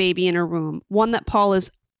haircut and a baby in her womb, one that Paul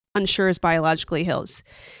is unsure is biologically his.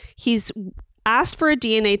 He's asked for a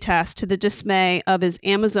DNA test to the dismay of his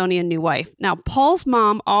Amazonian new wife. Now, Paul's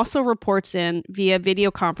mom also reports in via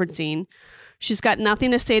video conferencing. She's got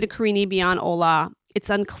nothing to say to Karine beyond hola.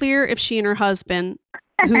 It's unclear if she and her husband,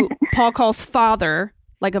 who Paul calls father,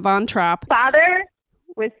 like a Von Trapp. Father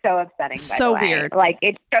was so upsetting, by So the way. weird. Like,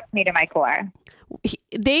 it struck me to my core.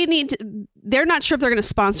 They're not sure if they're going to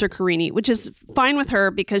sponsor Karine, which is fine with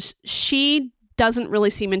her because she doesn't really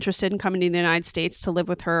seem interested in coming to the United States to live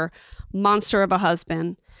with her monster of a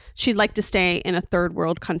husband. She'd like to stay in a third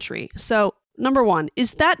world country. So, number one,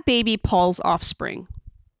 is that baby Paul's offspring?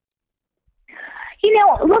 You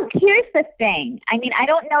know, look, here's the thing. I mean, I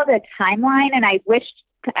don't know the timeline, and I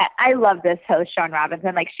love this host, Sean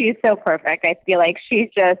Robinson. Like, she's so perfect. I feel like she's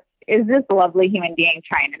just is this lovely human being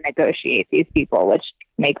trying to negotiate these people, which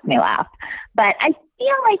makes me laugh. But I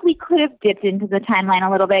feel like we could have dipped into the timeline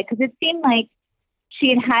a little bit because it seemed like she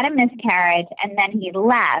had had a miscarriage and then he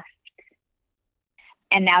left.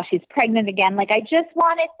 And now she's pregnant again. Like, I just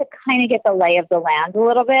wanted to kind of get the lay of the land a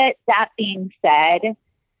little bit. That being said,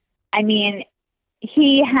 I mean,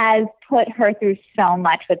 he has put her through so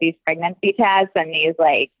much with these pregnancy tests and these,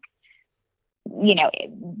 like, you know,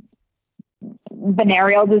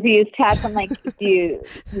 venereal disease tests. I'm like, dude,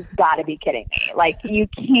 you've got to be kidding me. Like, you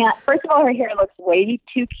can't. First of all, her hair looks way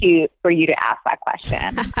too cute for you to ask that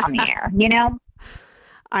question on the air, you know?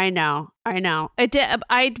 I know. It did.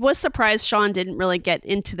 I was surprised Sean didn't really get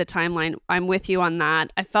into the timeline. I'm with you on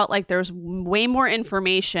that. I felt like there's way more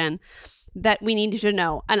information that we needed to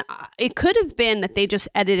know. And it could have been that they just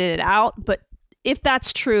edited it out. But if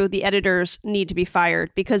that's true, the editors need to be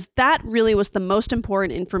fired because that really was the most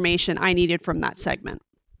important information I needed from that segment.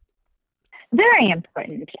 Very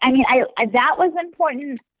important. I mean, I that was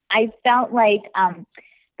important. I felt like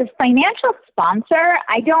the financial sponsor,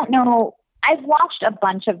 I don't know. I've watched a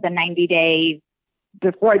bunch of the 90 days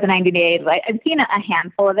before the 90 days. I've seen a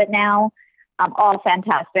handful of it now. All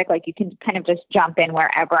fantastic. Like, you can kind of just jump in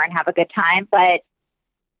wherever and have a good time. But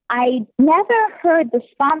I never heard the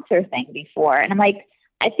sponsor thing before. And I'm like,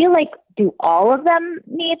 I feel like, do all of them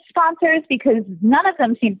need sponsors? Because none of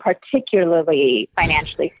them seem particularly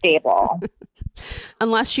financially stable.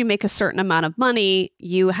 Unless you make a certain amount of money,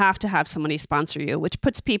 you have to have somebody sponsor you, which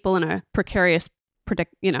puts people in a precarious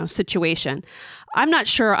situation. I'm not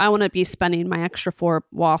sure I want to be spending my extra 4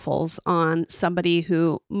 waffles on somebody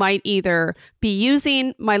who might either be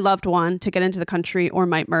using my loved one to get into the country or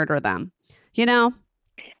might murder them, you know?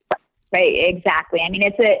 Right, exactly. I mean,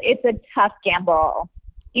 it's a tough gamble.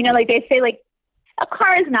 You know, like they say, like, a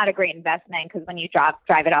car is not a great investment because when you drive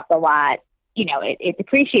it off the lot, you know, it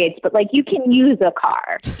depreciates, but like you can use a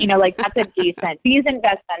car, you know, like that's a decent, these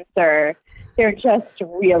investments they're just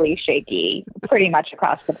really shaky pretty much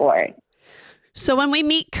across the board. So when we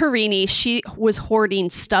meet Karine, she was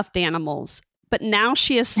hoarding stuffed animals, but now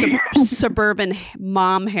she has suburban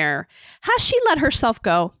mom hair. Has she let herself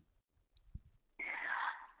go?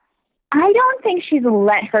 I don't think she's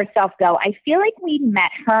let herself go. I feel like we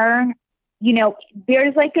met her, you know,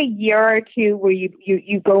 there's like a year or two where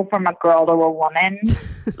you go from a girl to a woman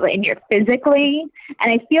and you're physically.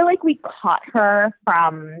 And I feel like we caught her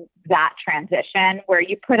from that transition where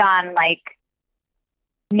you put on like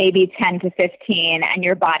maybe 10 to 15 and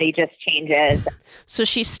your body just changes. So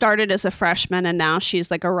she started as a freshman and now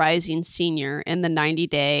she's like a rising senior in the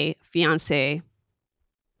 90-day fiancé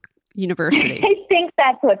university. I think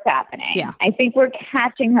that's what's happening. Yeah. I think we're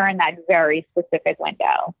catching her in that very specific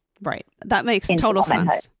window. Right. That makes total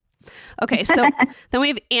sense. Okay. So then we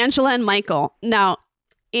have Angela and Michael. Now,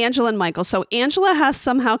 Angela and Michael. So Angela has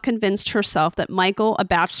somehow convinced herself that Michael, a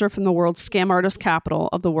bachelor from the world's scam artist capital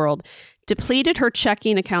of the world, depleted her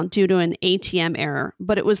checking account due to an ATM error.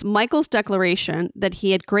 But it was Michael's declaration that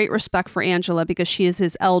he had great respect for Angela because she is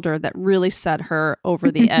his elder that really set her over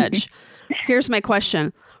the edge. Here's my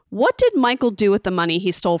question. What did Michael do with the money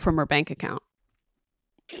he stole from her bank account?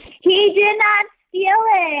 He did not steal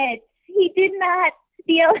it. He did not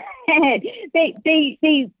steal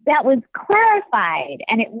it. That was clarified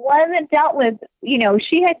and it wasn't dealt with. You know,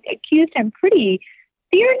 she had accused him pretty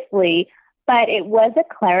fiercely, but it was a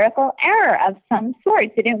clerical error of some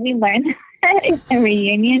sort. Didn't we learn that in the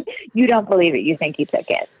reunion? You don't believe it. You think he took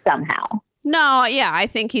it somehow. No, yeah, I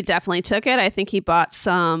think he definitely took it. I think he bought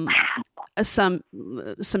some some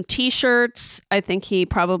T-shirts. I think he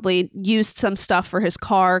probably used some stuff for his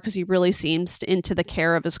car because he really seems into the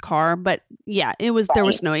care of his car. But yeah, there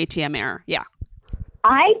was no ATM error. Yeah.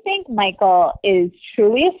 I think Michael is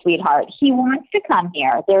truly a sweetheart. He wants to come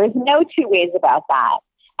here. There is no two ways about that.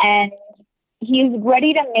 And he's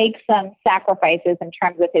ready to make some sacrifices in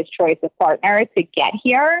terms of his choice of partner to get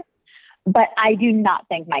here. But I do not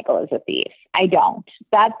think Michael is a thief. I don't.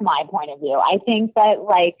 That's my point of view. I think that,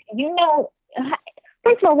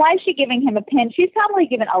 first of all, why is she giving him a pin? She's probably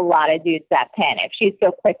given a lot of dudes that pin if she's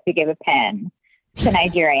so quick to give a pin to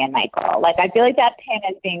Nigerian Michael. I feel like that pin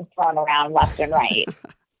is being thrown around left and right.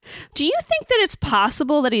 Do you think that it's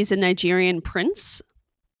possible that he's a Nigerian prince?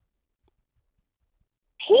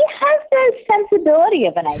 He has the sensibility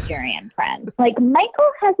of a Nigerian prince.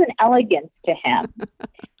 Michael has an elegance to him.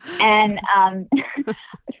 And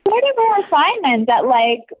sort of a refinement that,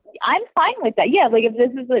 I'm fine with that. Yeah, if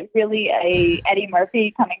this is really a Eddie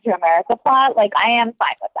Murphy Coming to America plot, I am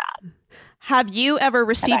fine with that. Have you ever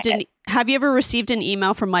received an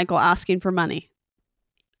email from Michael asking for money?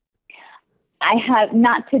 I have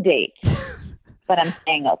not to date, but I'm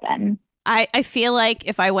staying open. I feel like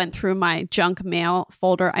if I went through my junk mail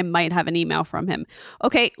folder, I might have an email from him.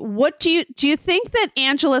 Okay, what do you think that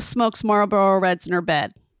Angela smokes Marlboro Reds in her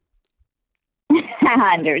bed?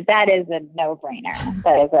 That is a no-brainer.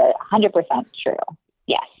 That is 100% true.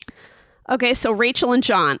 Yes. Okay, so Rachel and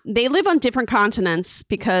John, they live on different continents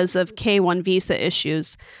because of K-1 visa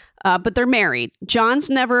issues, but they're married. John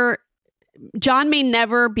may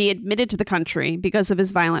never be admitted to the country because of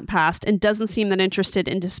his violent past and doesn't seem that interested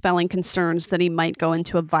in dispelling concerns that he might go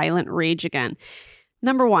into a violent rage again.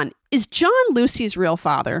 Number one, is John Lucy's real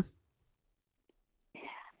father?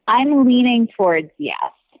 I'm leaning towards yes.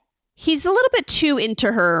 He's a little bit too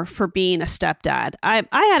into her for being a stepdad. I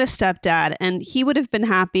had a stepdad, and he would have been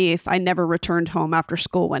happy if I never returned home after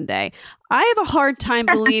school one day. I have a hard time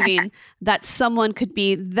believing that someone could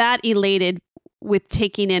be that elated with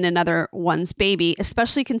taking in another one's baby,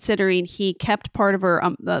 especially considering he kept part of her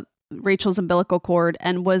Rachel's umbilical cord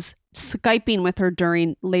and was Skyping with her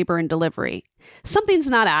during labor and delivery. Something's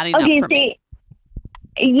not adding up for me.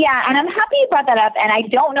 Yeah, and I'm happy you brought that up, and I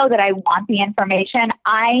don't know that I want the information.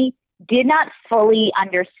 I did not fully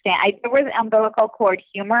understand. There was umbilical cord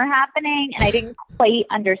humor happening, and I didn't quite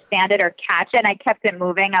understand it or catch it, and I kept it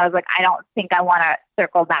moving. I was like, I don't think I want to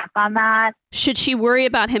circle back on that. Should she worry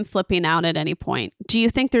about him flipping out at any point? Do you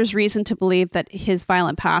think there's reason to believe that his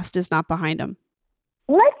violent past is not behind him?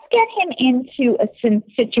 Let's get him into a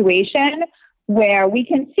situation where we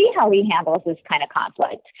can see how he handles this kind of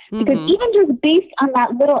conflict. Because even just based on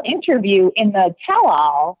that little interview in the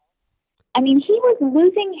tell-all, I mean, he was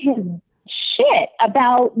losing his shit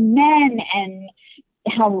about men and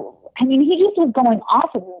how, I mean, he just was going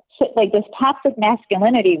off of this toxic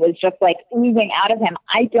masculinity was just oozing out of him.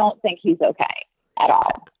 I don't think he's okay at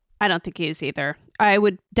all. I don't think he is either. I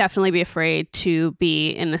would definitely be afraid to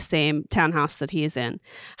be in the same townhouse that he is in.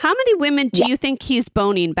 How many women do you think he's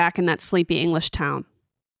boning back in that sleepy English town?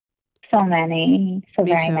 So many. So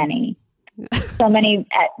very many. So many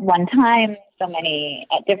at one time, so many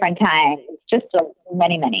at different times. Just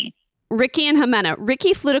many. Ricky and Jimena.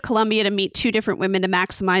 Ricky flew to Colombia to meet two different women to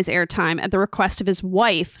maximize airtime at the request of his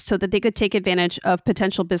wife so that they could take advantage of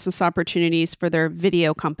potential business opportunities for their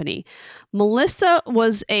video company. Melissa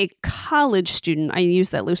was a college student. I use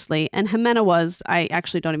that loosely. And Jimena was, I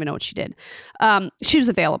actually don't even know what she did. She was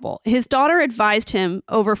available. His daughter advised him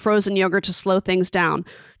over frozen yogurt to slow things down.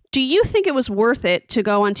 Do you think it was worth it to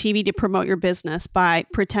go on TV to promote your business by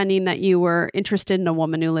pretending that you were interested in a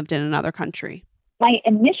woman who lived in another country? My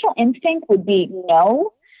initial instinct would be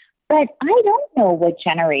no, but I don't know what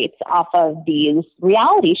generates off of these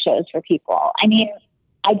reality shows for people. I mean,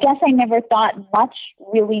 I guess I never thought much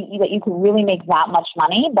really that you could really make that much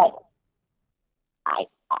money, but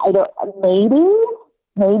I don't,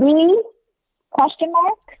 maybe, question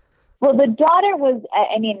mark? Well, the daughter was,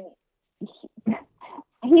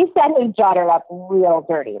 he set his daughter up real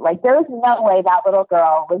dirty. There's no way that little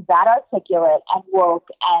girl was that articulate and woke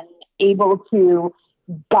and able to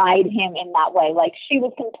guide him in that way. She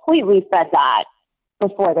was completely fed that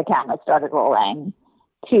before the camera started rolling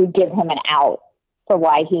to give him an out for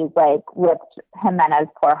why he ripped Jimena's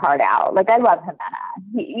poor heart out. I love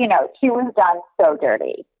Jimena. She was done so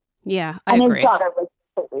dirty. Yeah, I agree. And his daughter was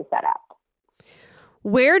completely set up.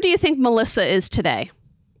 Where do you think Melissa is today?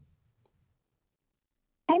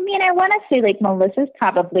 I mean, I want to say Melissa's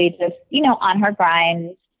probably just, on her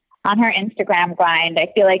grind, on her Instagram grind. I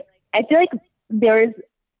feel like there's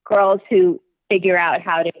girls who figure out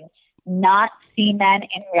how to not see men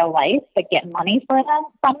in real life that get money from them,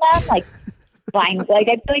 like buying. Like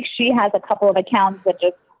I feel like she has a couple of accounts that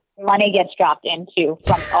just money gets dropped into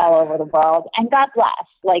from all over the world, and God bless.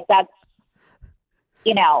 Like that's,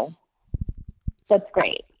 that's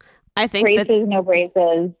great. I think braces, no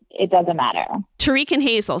braces, it doesn't matter. Tariq and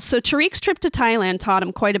Hazel. So Tariq's trip to Thailand taught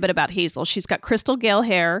him quite a bit about Hazel. She's got crystal gale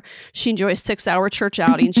hair. She enjoys 6-hour church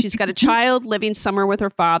outings. She's got a child living somewhere with her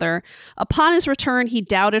father. Upon his return, he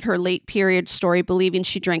doubted her late period story, believing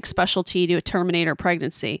she drank special tea to terminate her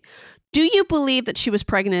pregnancy. Do you believe that she was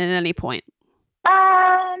pregnant at any point?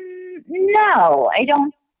 No, I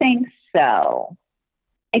don't think so.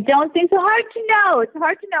 Hard to know. It's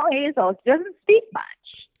hard to know Hazel. She doesn't speak much.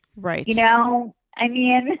 Right. I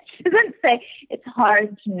mean, she doesn't say. It's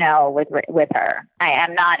hard to know with her. I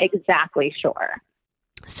am not exactly sure.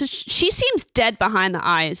 So she seems dead behind the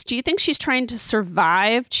eyes. Do you think she's trying to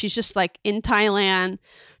survive? She's just like in Thailand,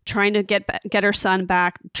 trying to get her son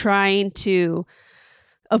back, trying to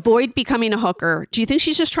avoid becoming a hooker. Do you think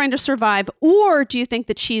she's just trying to survive? Or do you think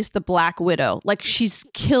that she's the Black Widow? Like she's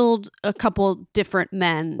killed a couple different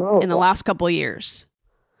men in the last couple of years?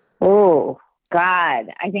 Oh, God.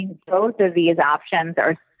 I think both of these options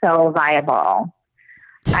are so viable.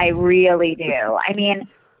 I really do. I mean,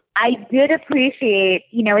 I did appreciate,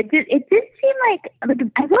 it did seem like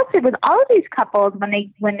I will say with all of these couples, when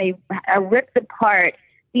they are ripped apart,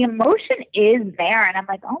 the emotion is there. And I'm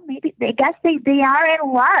like, oh, maybe I guess they are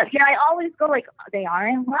in love. I always go like, they are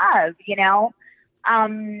in love,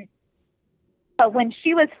 But when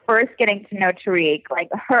she was first getting to know Tariq, like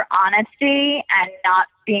her honesty and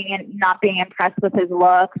not being impressed with his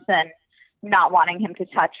looks and not wanting him to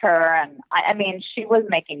touch her. And I mean, she was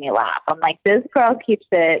making me laugh. I'm like, this girl keeps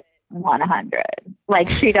it 100. Like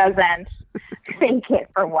she doesn't fake it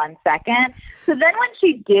for 1 second. So then when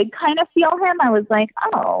she did kind of feel him, I was like,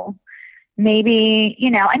 oh, maybe,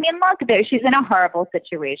 I mean, look, she's in a horrible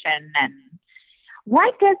situation. And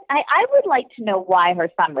I would like to know why her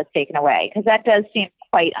son was taken away, because that does seem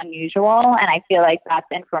quite unusual. And I feel like that's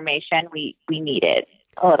information we needed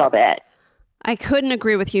a little bit. I couldn't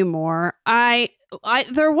agree with you more.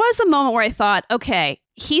 There was a moment where I thought, okay,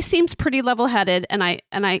 he seems pretty level-headed, and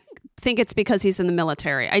I think it's because he's in the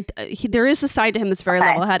military. There is a side to him that's very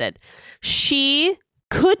level-headed. She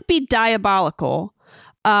could be diabolical,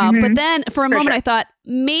 but then for a moment I thought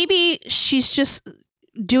maybe she's just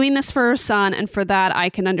doing this for her son, and for that I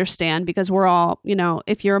can understand, because we're all,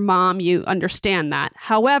 if you're a mom, you understand that.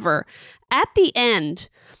 However, at the end,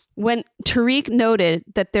 when Tariq noted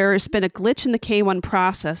that there has been a glitch in the K1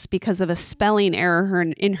 process because of a spelling error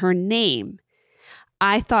in her name,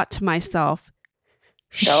 I thought to myself,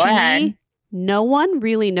 no one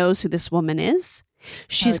really knows who this woman is.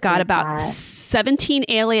 She's got about 17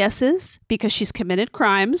 aliases because she's committed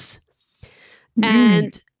crimes.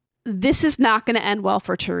 And this is not going to end well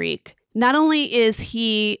for Tariq. Not only is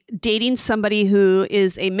he dating somebody who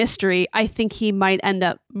is a mystery, I think he might end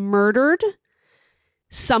up murdered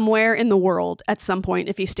somewhere in the world at some point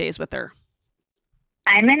if he stays with her.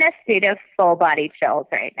 I'm in a state of full body chills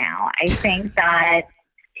right now. I think that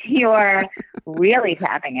you're really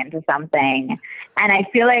tapping into something. And I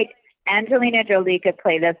feel like Angelina Jolie could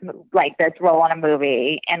play this role in a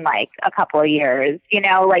movie in like a couple of years,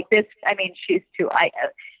 like this. I mean, she's too,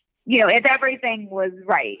 if everything was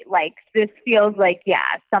right, like this feels like,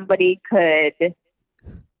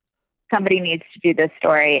 somebody needs to do this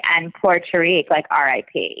story, and poor Tariq, like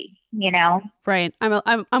R.I.P., Right.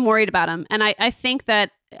 I'm worried about him. And I think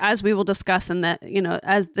that, as we will discuss in that,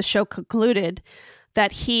 as the show concluded,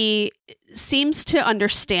 that he seems to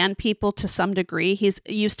understand people to some degree. He's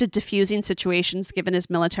used to diffusing situations given his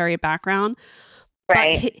military background.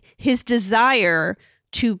 Right. But his desire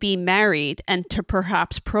to be married and to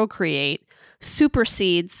perhaps procreate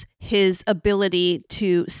supersedes his ability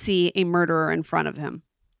to see a murderer in front of him.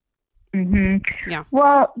 Mm-hmm. Yeah.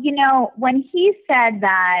 Well, when he said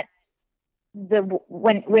that,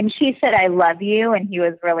 when she said "I love you," and he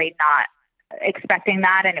was really not expecting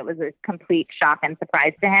that, and it was a complete shock and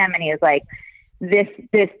surprise to him, and he was like,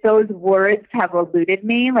 those words have eluded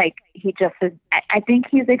me. Like he just is. I think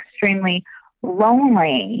he's extremely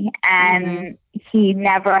lonely, and he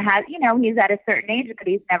never has. He's at a certain age, but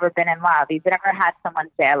he's never been in love. He's never had someone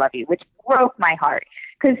say "I love you," which broke my heart,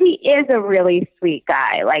 because he is a really sweet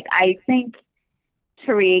guy. Like I think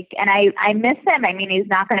Tariq, and I miss him. I mean, he's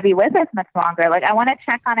not going to be with us much longer. Like I want to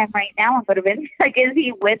check on him right now and go to him. Like, is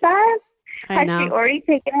he with us? Has she already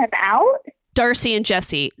taken him out? Darcy and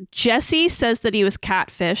Jesse. Jesse says that he was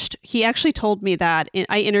catfished. He actually told me that.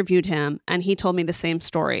 I interviewed him, and he told me the same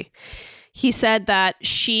story. He said that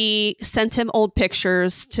she sent him old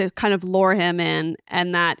pictures to kind of lure him in,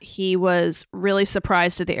 and that he was really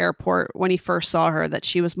surprised at the airport when he first saw her that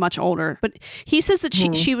she was much older. But he says that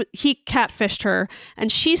he catfished her, and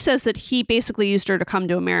she says that he basically used her to come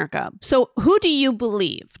to America. So who do you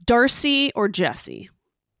believe, Darcy or Jesse?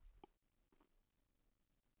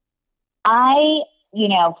 I,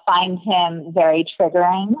 find him very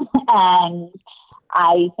triggering, and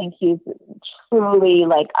I think he's truly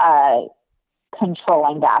like a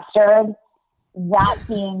controlling bastard. That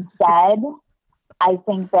being said, I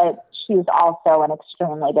think that she's also an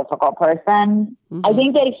extremely difficult person. Mm-hmm. I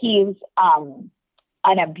think that he's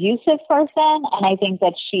an abusive person, and I think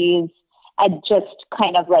that she's just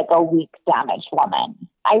kind of like a weak, damaged woman.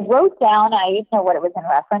 I wrote down, I didn't know what it was in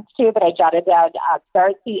reference to, but I jotted down,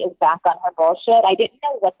 Darcy is back on her bullshit. I didn't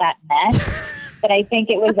know what that meant, but I think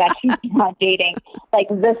it was that she's not dating like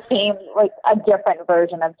the same, like a different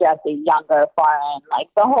version of Jesse, younger, foreign, like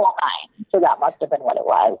the whole nine. So that must have been what it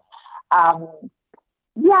was.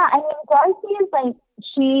 Yeah, I mean, Darcy is like,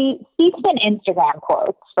 she speaks in Instagram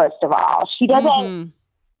quotes, first of all. She doesn't,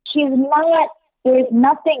 she's not, there's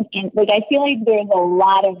nothing in, like, I feel like there's a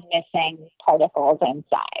lot of missing particles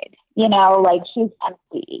inside, like she's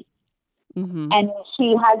empty. Mm-hmm. And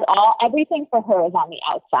she has everything for her is on the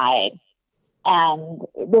outside. And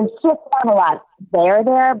there's just not a lot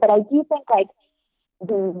there, but I do think like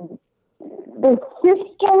the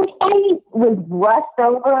sister fight was brushed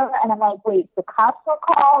over, and I'm like, wait, the cops were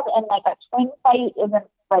called, and like a twin fight isn't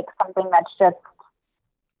like something that's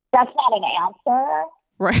not an answer.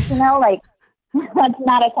 Right. Like, that's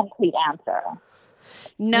not a complete answer.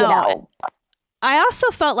 No. I also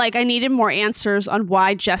felt like I needed more answers on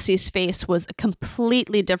why Jesse's face was a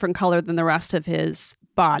completely different color than the rest of his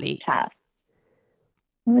body. Tough.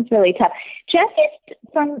 It was really tough. Jesse's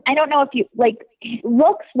I don't know if you, like,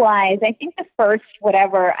 looks wise, I think the first,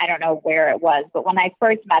 whatever, I don't know where it was, but when I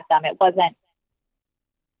first met them, it wasn't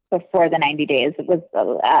before the 90 days. It was,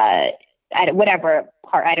 whatever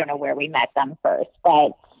part, I don't know where we met them first,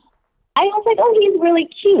 but I was like, oh, he's really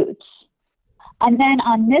cute. And then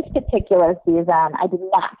on this particular season, I did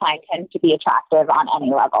not find him to be attractive on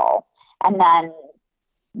any level. And then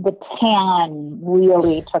the tan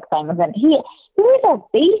really took things. And he was a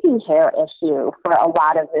baby hair issue for a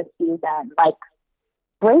lot of this season. Like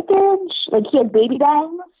breakage, like he had baby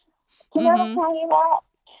bangs. Do you know what I'm talking about?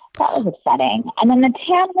 That was upsetting. And then the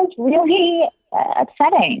tan was really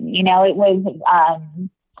upsetting. It was...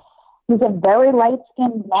 He's a very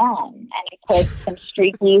light-skinned man, and he put some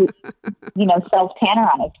streaky, self-tanner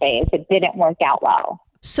on his face. It didn't work out well.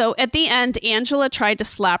 So at the end, Angela tried to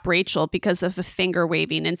slap Rachel because of the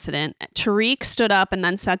finger-waving incident. Tariq stood up and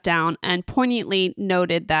then sat down and poignantly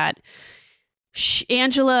noted that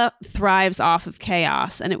Angela thrives off of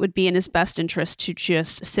chaos, and it would be in his best interest to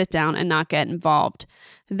just sit down and not get involved.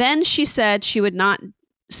 Then she said she would not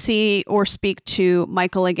see or speak to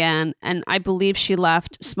Michael again, and I believe she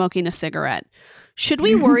left smoking a cigarette. Should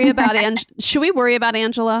we worry about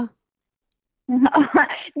Angela?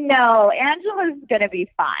 No, Angela's gonna be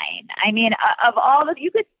fine. I mean, of all you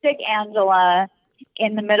could stick Angela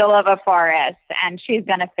in the middle of a forest and she's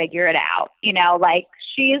gonna figure it out. Like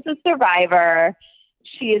she is a survivor.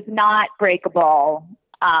 She is not breakable.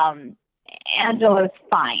 Angela's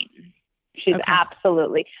fine. She's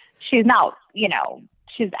absolutely. She's not.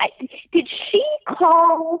 Did she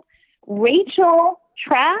call Rachel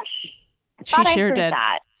trash? She sure did.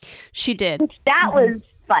 That. She did. That was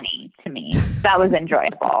funny to me. That was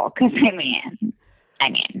enjoyable because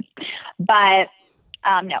but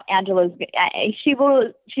no, Angela's.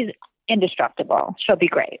 She's indestructible. She'll be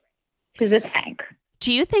great. She's a tank.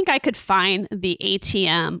 Do you think I could find the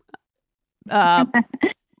ATM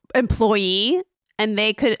employee and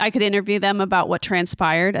I could interview them about what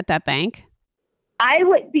transpired at that bank? I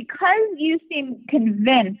would, because you seem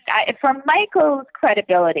convinced, for Michael's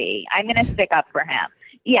credibility, I'm going to stick up for him.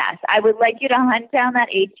 Yes, I would like you to hunt down that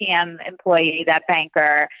ATM employee, that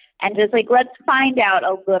banker, and just let's find out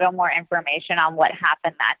a little more information on what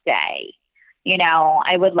happened that day.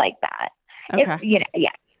 I would like that. Okay.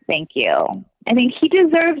 Yes, thank you. I think he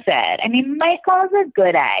deserves it. I mean, Michael's a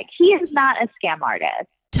good egg. He is not a scam artist.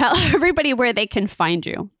 Tell everybody where they can find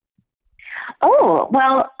you. Oh,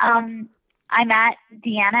 well, I'm at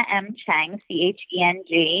Deanna M. Cheng,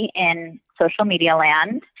 CHENG, in social media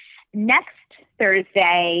land. Next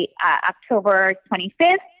Thursday, October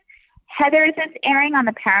 25th, Heathers is airing on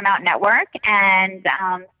the Paramount Network, and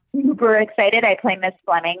super excited. I play Miss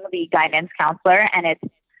Fleming, the guidance counselor, and it's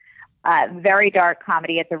very dark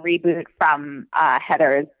comedy. It's a reboot from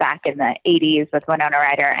Heathers back in the 80s with Winona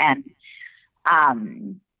Ryder,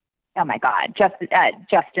 and Oh my God,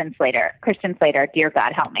 Christian Slater, dear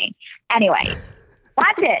God, help me. Anyway,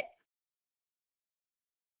 watch it.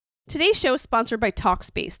 Today's show is sponsored by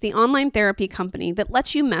Talkspace, the online therapy company that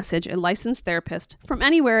lets you message a licensed therapist from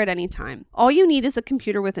anywhere at any time. All you need is a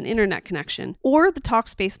computer with an internet connection or the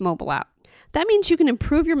Talkspace mobile app. That means you can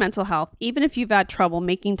improve your mental health even if you've had trouble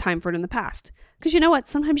making time for it in the past. Because you know what?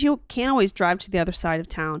 Sometimes you can't always drive to the other side of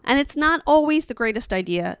town. And it's not always the greatest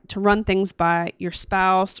idea to run things by your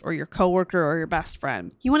spouse or your coworker or your best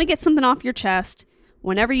friend. You want to get something off your chest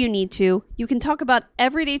whenever you need to. You can talk about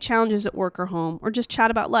everyday challenges at work or home, or just chat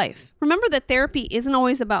about life. Remember that therapy isn't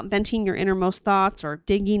always about venting your innermost thoughts or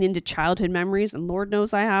digging into childhood memories, and Lord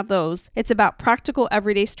knows I have those. It's about practical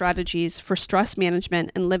everyday strategies for stress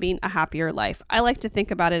management and living a happier life. I like to think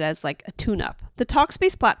about it as like a tune-up. The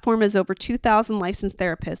Talkspace platform has over 2,000 licensed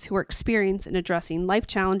therapists who are experienced in addressing life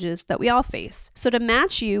challenges that we all face. So to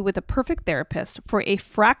match you with a perfect therapist for a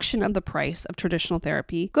fraction of the price of traditional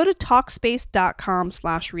therapy, go to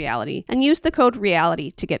Talkspace.com/reality and use the code REALITY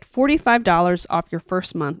to get $45 off your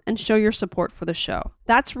first month and show your support for the show.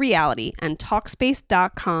 That's Reality and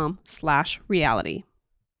Talkspace.com/reality.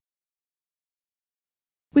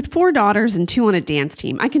 With 4 daughters and 2 on a dance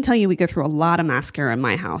team, I can tell you we go through a lot of mascara in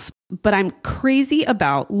my house. But I'm crazy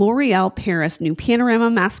about L'Oreal Paris New Panorama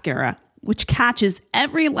Mascara, which catches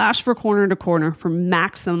every lash from corner to corner for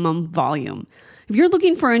maximum volume. If you're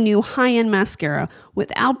looking for a new high-end mascara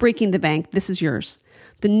without breaking the bank, this is yours.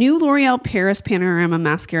 The new L'Oreal Paris Panorama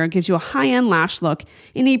Mascara gives you a high-end lash look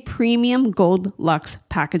in a premium gold luxe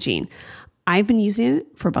packaging. I've been using it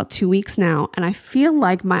for about 2 weeks now, and I feel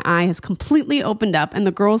like my eye has completely opened up, and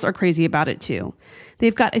the girls are crazy about it too.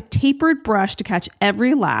 They've got a tapered brush to catch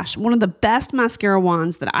every lash, one of the best mascara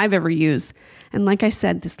wands that I've ever used. And like I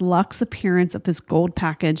said, this luxe appearance of this gold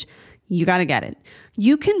package, you got to get it.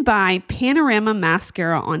 You can buy Panorama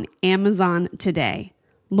Mascara on Amazon today.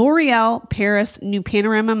 L'Oreal Paris New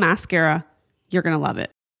Panorama Mascara. You're going to love it.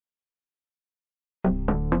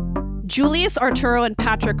 Julius, Arturo, and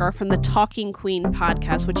Patrick are from the Talking Queen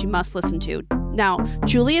podcast, which you must listen to. Now,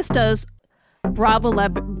 Julius does Bravo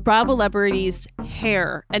Celebrities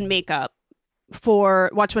hair and makeup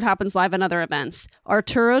for Watch What Happens Live and other events.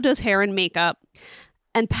 Arturo does hair and makeup.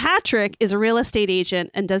 And Patrick is a real estate agent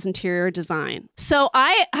and does interior design. So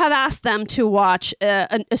I have asked them to watch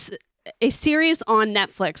a series on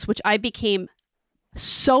Netflix, which I became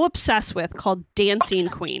so obsessed with, called Dancing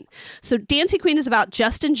Queen. So Dancing Queen is about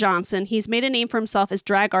Justin Johnson. He's made a name for himself as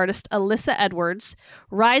drag artist Alyssa Edwards,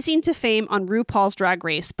 rising to fame on RuPaul's Drag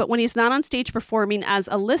Race. But when he's not on stage performing as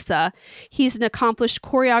Alyssa, he's an accomplished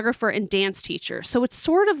choreographer and dance teacher. So it's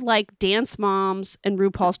sort of like Dance Moms and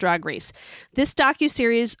RuPaul's Drag Race. This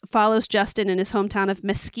docuseries follows Justin in his hometown of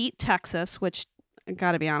Mesquite, Texas, which, I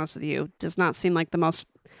gotta be honest with you, does not seem like the most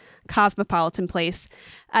cosmopolitan place,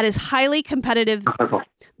 at his highly competitive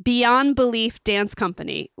Beyond Belief dance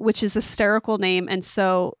company, which is a hysterical name. And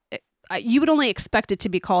so you would only expect it to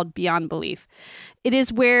be called Beyond Belief. It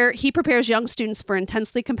is where he prepares young students for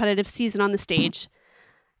intensely competitive season on the stage.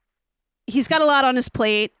 He's got a lot on his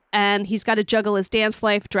plate, and he's got to juggle his dance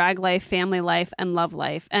life, drag life, family life, and love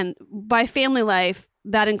life. And by family life,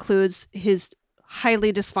 that includes his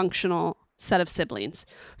highly dysfunctional set of siblings.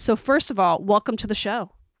 So first of all, welcome to the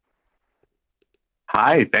show.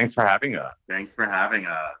 Hi, thanks for having us.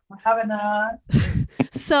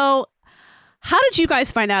 So, how did you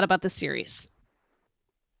guys find out about the series?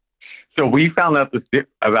 So we found out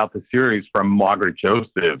about the series from Margaret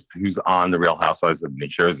Josephs, who's on The Real Housewives of New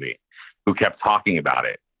Jersey, who kept talking about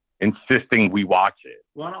it, insisting we watch it.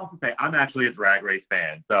 Well, I'll also say I'm actually a Drag Race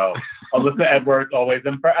fan, so Alyssa Edwards, always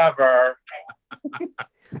and forever.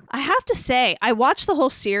 I have to say, I watched the whole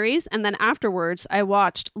series, and then afterwards, I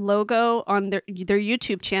watched Logo on their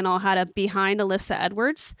YouTube channel had a Behind Alyssa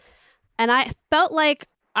Edwards, and I felt like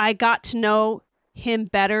I got to know him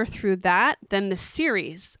better through that than the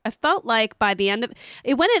series. I felt like by the end of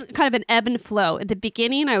it went in kind of an ebb and flow. At the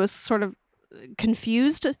beginning, I was sort of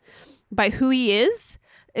confused by who he is,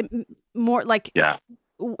 more like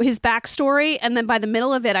his backstory, and then by the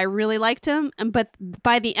middle of it, I really liked him. But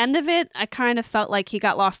by the end of it, I kind of felt like he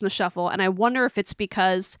got lost in the shuffle, and I wonder if it's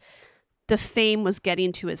because the fame was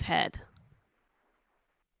getting to his head.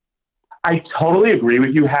 I totally agree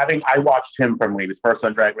with you. I watched him from when he was first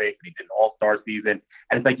on Drag Race and he did an All-Star season,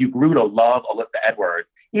 and it's like you grew to love Alyssa Edwards,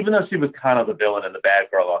 even though she was kind of the villain and the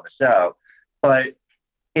bad girl on the show. But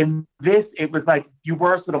in this, it was like you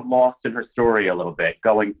were sort of lost in her story a little bit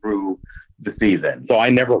going through the season. So I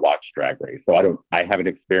never watched Drag Race, so I haven't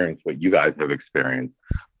experienced what you guys have experienced.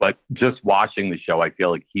 But just watching the show, I feel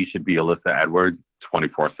like he should be Alyssa Edwards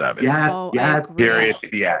 24/7. Yes, Period.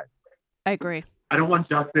 Yes. I agree. I don't want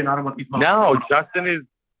Justin. I don't want these. No, Justin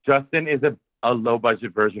is a low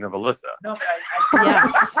budget version of Alyssa. No,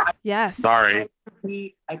 Yes. Yes. Sorry.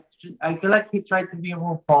 I feel like he tried to be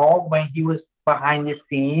RuPaul when he was behind the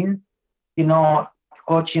scenes,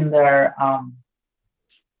 coaching their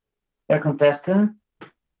contestants,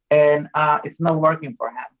 and it's not working for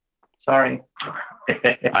him. Sorry.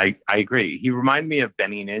 I agree. He reminded me of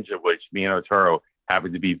Benny Ninja, which me and Otero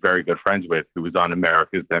happened to be very good friends with, who was on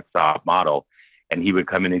America's Next Top Model, and he would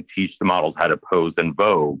come in and teach the models how to pose in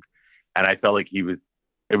Vogue. And I felt like it was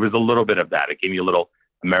a little bit of that. It gave me a little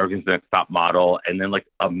America's Next Top Model, and then like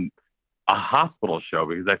a hospital show,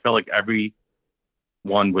 because I felt like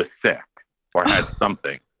everyone was sick or had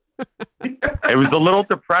something. It was a little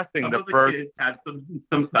depressing. Some the of the first kids had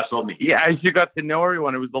some special needs. Yeah, as you got to know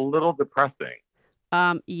everyone, it was a little depressing.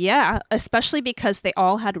 Yeah, especially because they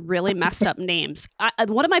all had really messed up names.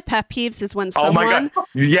 One of my pet peeves is when Oh my someone God.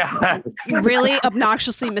 Yeah. really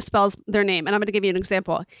obnoxiously misspells their name. And I'm going to give you an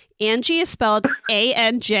example. Angie is spelled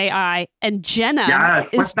Anji, and Jenna Yes.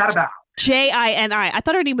 What's is that about? Jini. I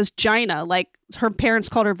thought her name was Gina, like her parents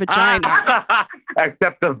called her vagina.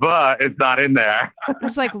 Except the "the" is not in there. I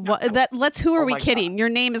was like, what? Who are we kidding? Your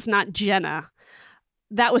name is not Jenna.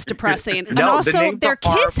 That was depressing. And No, the also, names their are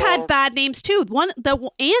kids had horrible. bad names too.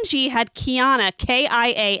 Angie had Kiana,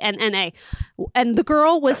 Kianna, and the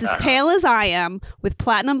girl was as pale as I am, with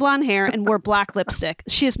platinum blonde hair and wore black lipstick.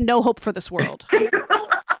 She has no hope for this world.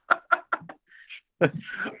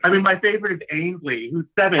 I mean, my favorite is Ainsley, who's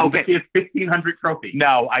 7. Okay. But she has 1,500 trophies.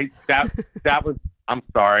 No, that was. I'm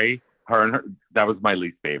sorry. That was my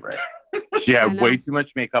least favorite. She I had know. way too much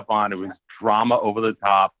makeup on. It was drama over the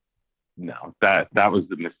top. No, that was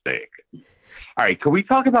the mistake. All right, can we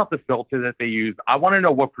talk about the filter that they used? I want to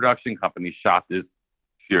know what production company shot this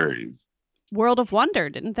series. World of Wonder,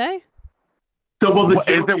 didn't they? So, well,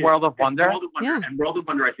 Is it World of Wonder? World of Wonder. Yeah. And World of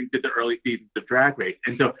Wonder, I think, did the early seasons of Drag Race.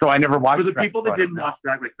 And so, So I never watched. for the people that didn't watch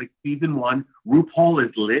Drag Race, like season 1, RuPaul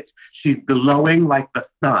is lit. She's glowing like the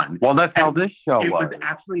sun. Well, that's how this show It was was.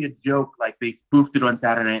 actually a joke. Like, they spoofed it on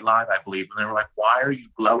Saturday Night Live, I believe. And they were like, why are you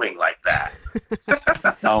glowing like that?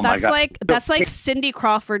 Oh my God. That's like Cindy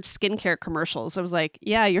Crawford's skincare commercials. I was like,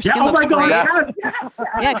 yeah, your Yeah, skin oh looks my God. great. Yes.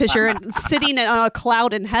 Yeah, because you're sitting on a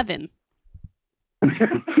cloud in heaven.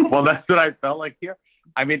 Well, that's what I felt like here.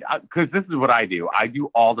 I mean, because this is what I do. I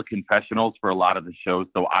do all the confessionals for a lot of the shows,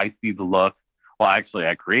 so I see the look. Well, actually,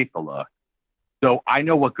 I create the look. So I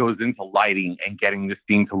know what goes into lighting and getting the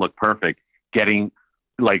scene to look perfect, getting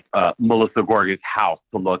like Melissa Gorga's house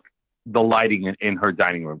to look, the lighting in her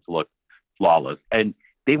dining room to look flawless. And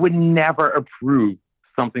they would never approve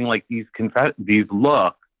something like these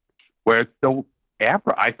looks where it's so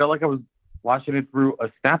I felt like I was watching it through a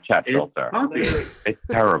Snapchat filter. It's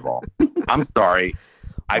terrible. I'm sorry.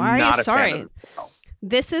 I'm Why are you not a sorry? fan of the show.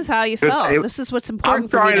 This is how you felt. This is what's I'm important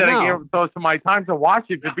for me sorry to that I know. gave most of my time to watch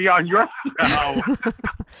it to be on your show.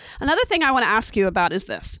 Another thing I want to ask you about is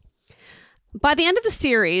this. By the end of the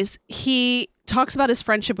series, he talks about his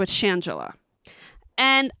friendship with Shangela.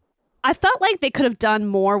 And I felt like they could have done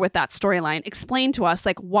more with that storyline. Explain to us,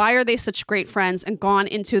 like, why are they such great friends, and gone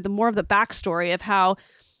into the more of the backstory of how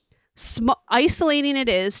isolating it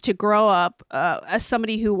is to grow up as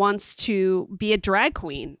somebody who wants to be a drag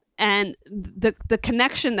queen, and the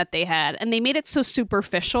connection that they had. And they made it so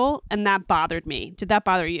superficial, and that bothered me. Did that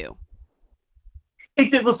bother you?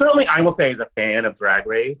 It did. Well, certainly, I will say, as a fan of Drag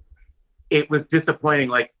Race, it was disappointing.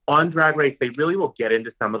 Like, on Drag Race, they really will get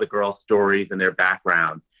into some of the girls' stories and their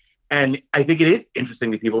background. And I think it is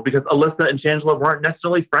interesting to people because Alyssa and Shangela weren't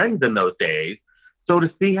necessarily friends in those days. So to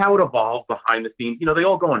see how it evolves behind the scenes, they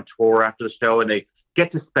all go on tour after the show and they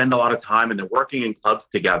get to spend a lot of time and they're working in clubs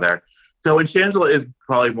together. So, and Shangela is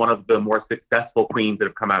probably one of the more successful queens that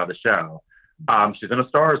have come out of the show. She's in A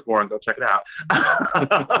Star Is Born. Go check it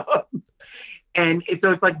out. And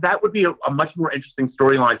so it's like that would be a much more interesting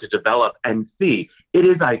storyline to develop and see. It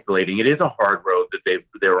is isolating. It is a hard road that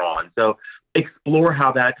they're on. So explore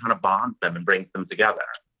how that kind of bonds them and brings them together.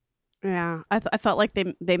 Yeah, I felt like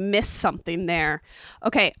they missed something there.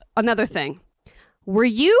 Okay, another thing. Were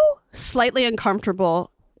you slightly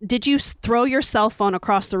uncomfortable? Did you throw your cell phone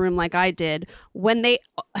across the room like I did when they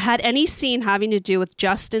had any scene having to do with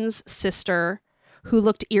Justin's sister who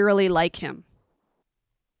looked eerily like him?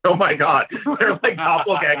 Oh my God. They're like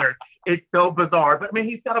doppelgangers. It's so bizarre. But I mean,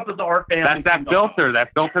 he's got a bizarre family. That's that filter. That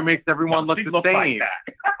filter makes everyone look the same.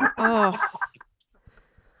 Like Oh.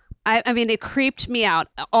 I mean, it creeped me out.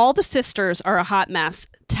 All the sisters are a hot mess.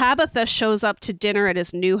 Tabitha shows up to dinner at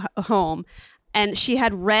his new home, and she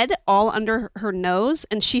had red all under her nose,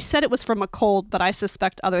 and she said it was from a cold, but I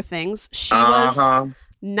suspect other things. She was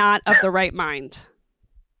not of the right mind.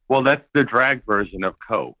 Well, that's the drag version of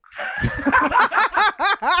Coke.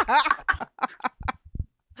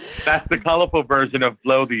 That's the colorful version of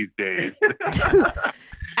Flo these days.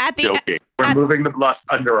 At the Joking. We're moving the blush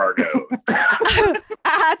under our nose.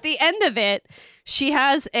 at the end of it, she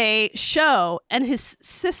has a show, and his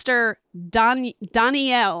sister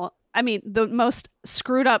Danielle. I mean, the most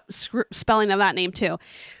screwed up spelling of that name too.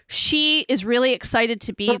 She is really excited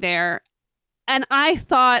to be there, and I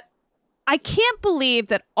thought, I can't believe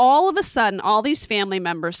that all of a sudden, all these family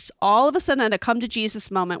members, all of a sudden had a come to Jesus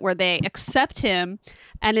moment where they accept him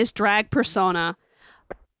and his drag persona.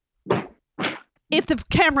 If the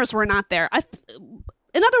cameras were not there,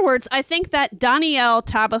 in other words, I think that Danielle,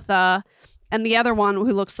 Tabitha, and the other one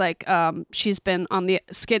who looks like she's been on the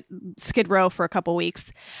Skid Row for a couple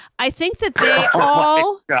weeks, I think that they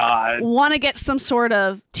all want to get some sort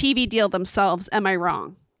of TV deal themselves. Am I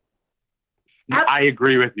wrong? I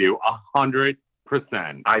agree with you 100%.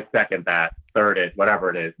 I second that. Third it,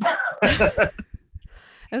 whatever it is.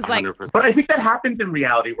 It was like, 100%. But I think that happens in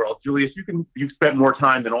reality world, Julius. You've spent more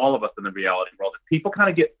time than all of us in the reality world. People kind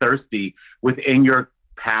of get thirsty within your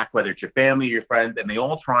pack, whether it's your family or your friends, and they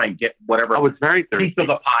all try and get whatever. Oh, it's very thirsty. Piece of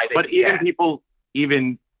the pie. But even people,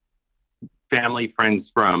 even family, friends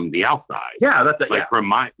from the outside. Yeah, that's it. Like from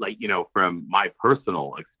my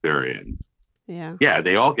personal experience. yeah. Yeah,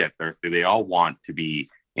 they all get thirsty. They all want to be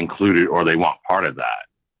included, or they want part of that.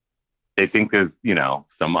 They think there's,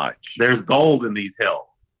 so much. There's gold in these hills.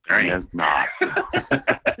 There's not.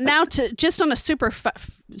 Now, to just on a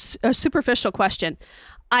superficial question,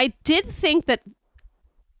 I did think that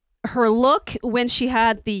her look when she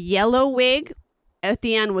had the yellow wig at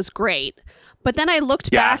the end was great. But then I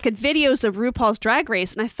looked back at videos of RuPaul's Drag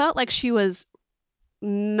Race, and I felt like she was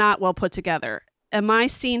not well put together. Am I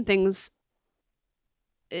seeing things?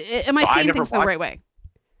 Am I seeing things the right way?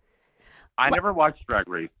 I never watched Drag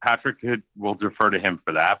Race. Patrick will defer to him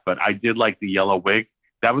for that, but I did like the yellow wig.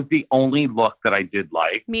 That was the only look that I did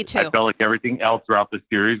like. Me too. I felt like everything else throughout the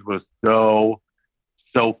series was so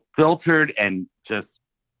filtered and just,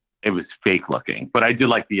 it was fake looking. But I did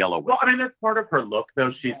like the yellow wig. Well, I mean, that's part of her look,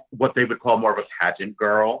 though. She's what they would call more of a pageant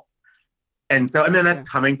girl. And then that's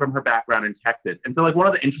coming from her background in Texas. And so, like, one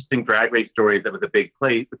of the interesting Drag Race stories that was a big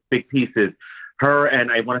piece is her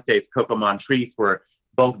and I want to say it's Coco Montrese were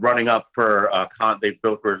both running up for they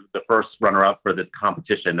both were the first runner-up for this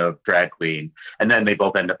competition of drag queen, and then they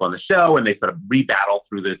both end up on the show, and they sort of rebattle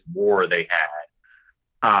through this war they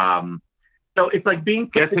had. So it's like being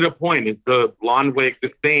get to the point. Is the blonde wig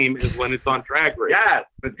the same as when it's on Drag Race? Yes.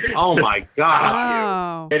 Oh my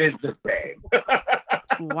God! Oh. It is the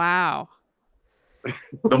same. Wow.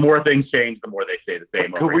 The more things change, the more they stay the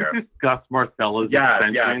same. Could we discuss Marcella's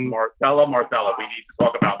extension? Yeah, Marcella. We need to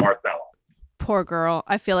talk about Marcella. Poor girl.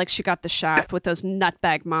 I feel like she got the shaft with those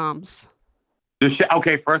nutbag moms.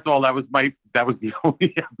 Okay, first of all, that was the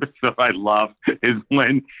only episode I loved is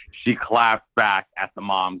when she clapped back at the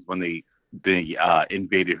moms when they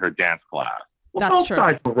invaded her dance class. Well, That's both true.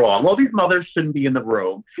 sides were wrong. Well, these mothers shouldn't be in the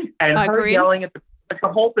room, and her Agreed. yelling at the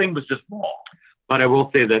whole thing was just wrong. But I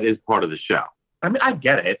will say that is part of the show. I mean, I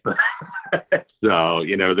get it. So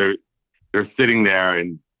they're sitting there,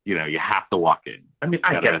 and you have to walk in. I mean,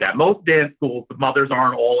 I get that. Most dance schools, the mothers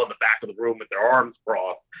aren't all in the back of the room with their arms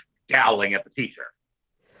crossed, scowling at the teacher.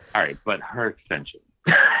 All right, but her extension.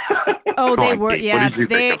 Oh, Go they on, were. Kate. Yeah, What did you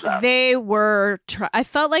think of that? they were. I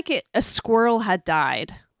felt like a squirrel had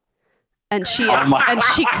died, and she Oh my-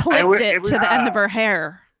 clipped it was- to the end of her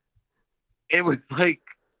hair. It was like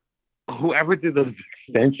whoever did those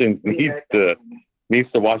extensions needs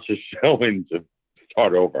to watch the show and just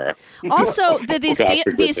start over. Also, these God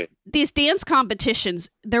forgive me. these dance competitions,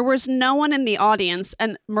 there was no one in the audience,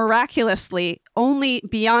 and miraculously, only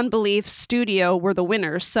Beyond Belief Studio were the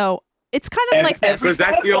winners. So it's kind of like this. Because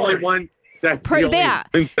that's the only one. That's the only Yeah.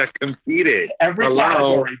 one that competed. Every Hello?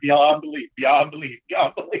 category, beyond belief, beyond belief,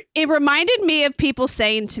 beyond belief. It reminded me of people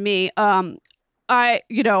saying to me, I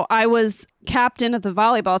was captain of the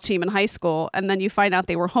volleyball team in high school, and then you find out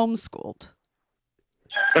they were homeschooled.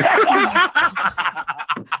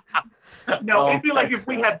 No, it'd be like if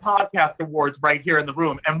we had podcast awards right here in the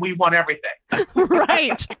room and we won everything.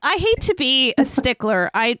 Right. I hate to be a stickler.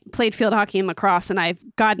 I played field hockey and lacrosse, and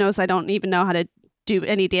God knows I don't even know how to do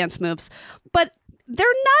any dance moves. But they're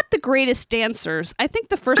not the greatest dancers. I think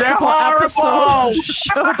the first They're couple horrible. episodes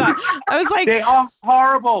showed that. I was like, They are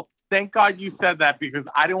horrible. Thank God you said that because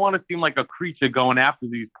I didn't want to seem like a creature going after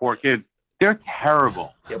these poor kids. They're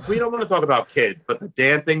terrible. Yeah, we don't want to talk about kids, but the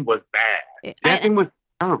dancing was bad. Dancing was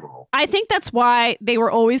terrible. I think that's why they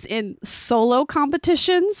were always in solo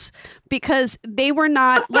competitions, because they were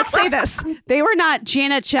not, let's say this, they were not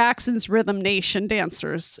Janet Jackson's Rhythm Nation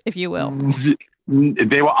dancers, if you will.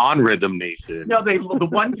 They were on Rhythm Nation. No, the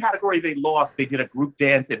one category they lost, they did a group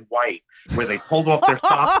dance in white where they pulled off their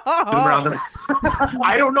socks around them.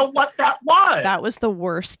 I don't know what that was. That was the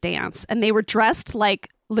worst dance. And they were dressed like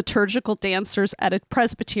liturgical dancers at a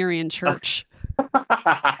Presbyterian church.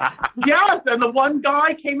 Yes, and the one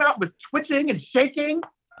guy came out with twitching and shaking.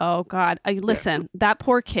 Oh, God. Listen, that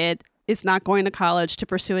poor kid is not going to college to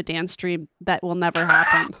pursue a dance dream that will never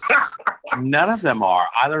happen. None of them are.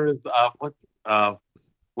 Either is,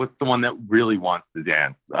 what's the one that really wants to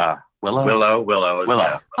dance?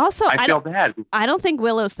 Willow. Also, I feel bad. I don't think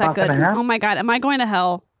Willow's that good. Oh, my God. Am I going to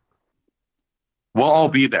hell? We'll all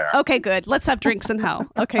be there. Okay, good. Let's have drinks in hell.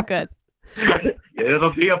 Okay, good.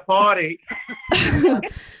 It'll be a party.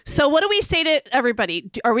 So what do we say to everybody?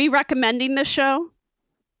 Are we recommending this show?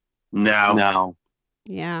 No.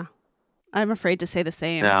 Yeah. I'm afraid to say the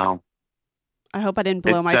same. No. I hope I didn't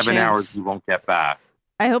blow my chance. 7 hours you won't get back.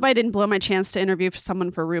 I hope I didn't blow my chance to interview for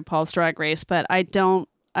someone for RuPaul's Drag Race, but I don't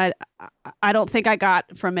think I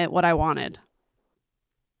got from it what I wanted.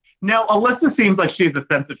 No, Alyssa seems like she has a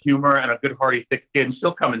sense of humor and a good hearty thick skin.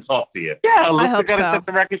 She'll come and talk to you. Yeah, I hope Alyssa got to so. set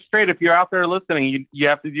the record straight. If you're out there listening, you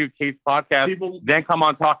have to do Kate's podcast. Then come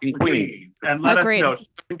on Talking Queens. And let Agreed. us know. She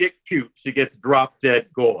doesn't get cute. She gets drop dead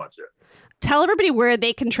gorgeous. Tell everybody where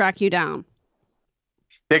they can track you down.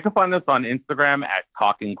 They can find us on Instagram at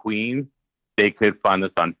Talking Queens. They could find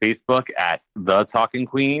us on Facebook at The Talking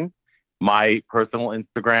Queen. My personal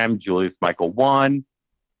Instagram, Julius Michael 1.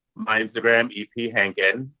 My Instagram, EP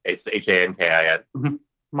Hankin. It's HANKIN.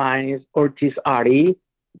 Mine is Ortiz Ari.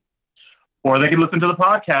 Or they can listen to the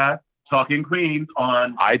podcast, Talking Queens,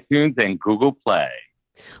 on iTunes and Google Play.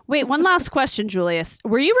 Wait, one last question, Julius.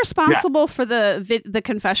 Were you responsible for the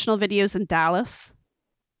confessional videos in Dallas?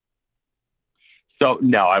 So,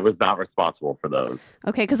 no, I was not responsible for those.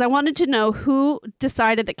 Okay, because I wanted to know who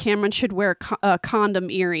decided that Cameron should wear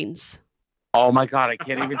condom earrings. Oh, my God, I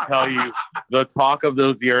can't even tell you the talk of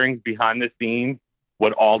those earrings behind the scenes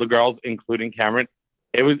with all the girls, including Cameron.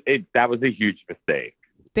 That was a huge mistake.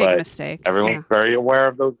 Big mistake. Everyone's very aware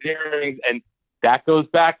of those earrings. And that goes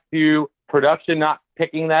back to production not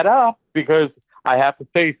picking that up, because I have to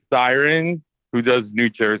say Siren, who does New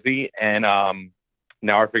Jersey, and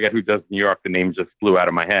now I forget who does New York. The name just flew out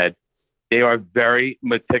of my head. They are very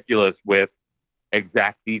meticulous with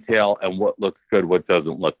exact detail and what looks good, what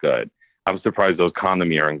doesn't look good. I'm surprised those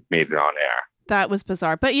condom earrings made it on air. That was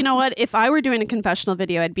bizarre. But you know what? If I were doing a confessional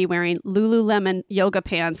video, I'd be wearing Lululemon yoga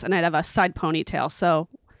pants and I'd have a side ponytail. So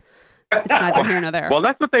it's neither here nor there. Well,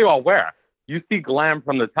 that's what they all wear. You see glam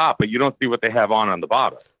from the top, but you don't see what they have on the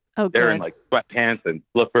bottom. Oh, They're good. in like sweatpants and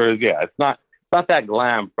slippers. Yeah, it's not that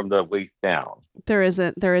glam from the waist down. There is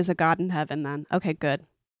a God in heaven then. Okay, good.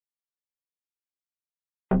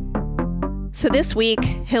 So this week,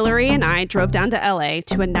 Hillary and I drove down to LA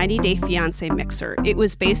to a 90 Day Fiancé mixer. It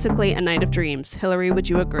was basically a night of dreams. Hillary, would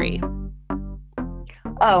you agree?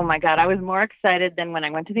 Oh my God, I was more excited than when I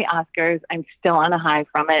went to the Oscars. I'm still on a high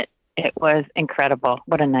from it. It was incredible.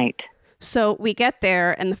 What a night. So we get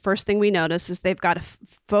there, and the first thing we notice is they've got a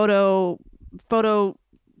photo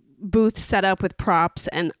booth set up with props.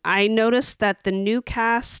 And I noticed that the new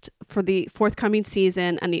cast for the forthcoming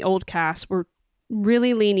season and the old cast were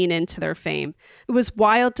really leaning into their fame. It was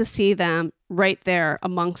wild to see them right there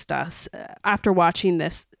amongst us after watching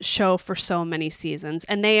this show for so many seasons.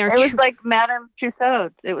 And they are It was like Madame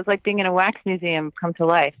Tussauds. It was like being in a wax museum come to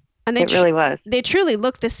life. And it really was. They truly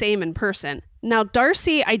look the same in person. Now,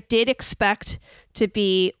 Darcy, I did expect to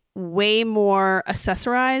be way more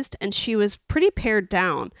accessorized, and she was pretty pared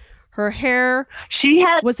down. Her hair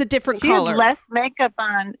was a different color. Had less makeup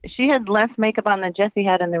on. She had less makeup on than Jessie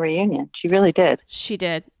had in the reunion. She really did. She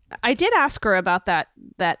did. I did ask her about that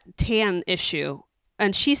tan issue,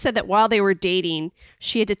 and she said that while they were dating,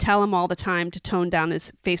 she had to tell him all the time to tone down his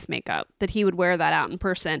face makeup, that he would wear that out in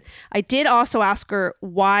person. I did also ask her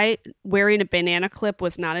why wearing a banana clip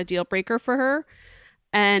was not a deal breaker for her.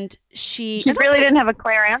 And she really didn't have a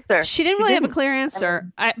clear answer. She didn't really have a clear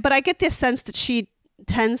answer. But I get this sense that she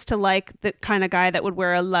tends to like the kind of guy that would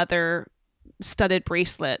wear a leather studded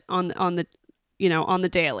bracelet on the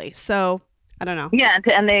daily. So I don't know. Yeah,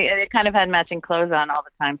 and they kind of had matching clothes on all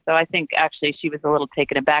the time. So I think actually she was a little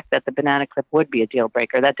taken aback that the banana clip would be a deal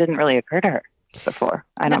breaker. That didn't really occur to her before,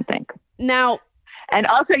 I don't think. Now, and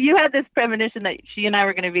also you had this premonition that she and I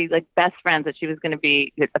were going to be like best friends, that she was going to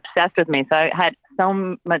be obsessed with me. So I had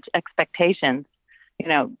so much expectations,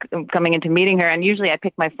 coming into meeting her. And usually I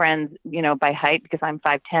pick my friends, by height because I'm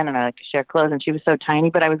 5'10" and I like to share clothes. And she was so tiny,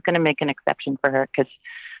 but I was going to make an exception for her because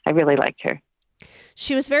I really liked her.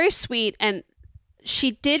 She was very sweet, and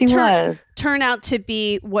she turn out to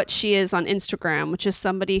be what she is on Instagram, which is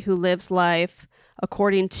somebody who lives life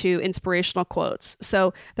according to inspirational quotes.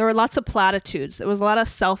 So there were lots of platitudes. There was a lot of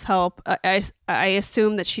self-help. I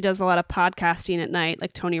assume that she does a lot of podcasting at night,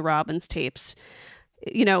 like Tony Robbins tapes.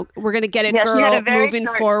 We're going to get it, girl, moving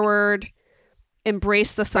forward,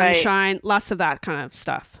 embrace the sunshine, lots of that kind of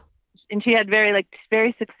stuff. And she had very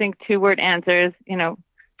succinct 2-word answers,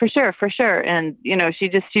 for sure. And, she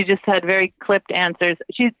just had very clipped answers.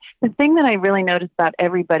 The thing that I really noticed about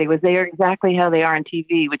everybody was they are exactly how they are on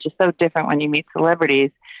TV, which is so different when you meet celebrities.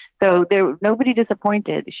 So nobody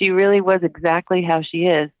disappointed. She really was exactly how she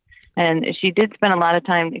is. And she did spend a lot of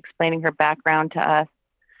time explaining her background to us,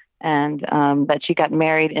 and that she got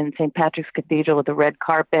married in St. Patrick's Cathedral with a red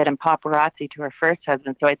carpet and paparazzi to her first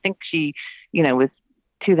husband. So I think she, was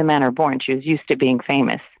to the manner born. She was used to being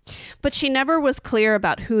famous. But she never was clear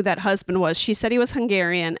about who that husband was. She said he was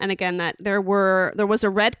Hungarian, and again that there was a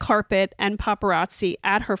red carpet and paparazzi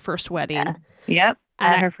at her first wedding. Yeah. Yep,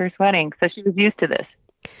 at her first wedding. So she was used to this.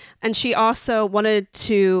 And she also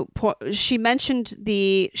she mentioned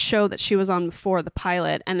the show that she was on before, the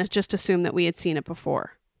pilot, and just assumed that we had seen it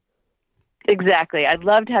before. Exactly. I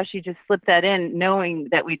loved how she just slipped that in, knowing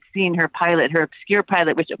that we'd seen her pilot, her obscure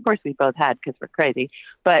pilot, which of course we both had because we're crazy.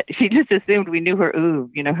 But she just assumed we knew her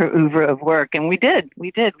her oeuvre of work. And we did.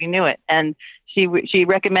 We knew it. And she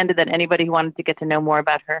recommended that anybody who wanted to get to know more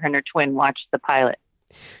about her and her twin watch the pilot.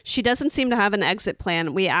 She doesn't seem to have an exit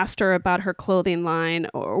plan. We asked her about her clothing line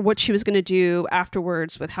or what she was going to do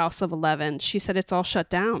afterwards with House of 11. She said it's all shut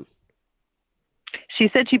down. She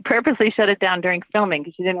said she purposely shut it down during filming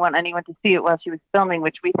because she didn't want anyone to see it while she was filming,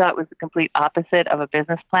 which we thought was the complete opposite of a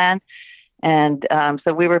business plan. And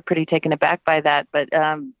so we were pretty taken aback by that. But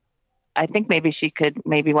I think maybe she could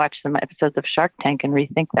watch some episodes of Shark Tank and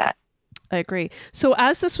rethink that. I agree. So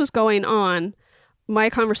as this was going on, my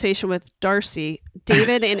conversation with Darcy,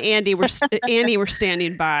 David and Andy were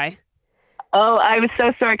standing by. Oh, I was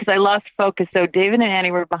so sorry because I lost focus. So David and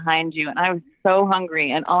Annie were behind you, and I was so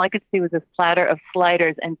hungry, and all I could see was this platter of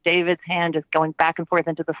sliders, and David's hand just going back and forth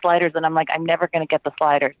into the sliders, and I'm like, I'm never going to get the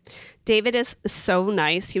sliders. David is so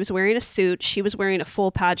nice. He was wearing a suit. She was wearing a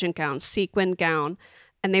full pageant gown, sequin gown,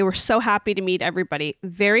 and they were so happy to meet everybody.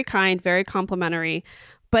 Very kind, very complimentary.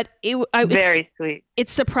 But very sweet. It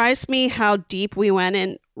surprised me how deep we went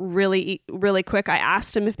in really, really quick. I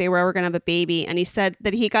asked him if they were ever going to have a baby, and he said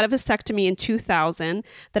that he got a vasectomy in 2000,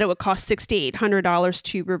 that it would cost $6,800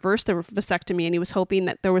 to reverse the vasectomy, and he was hoping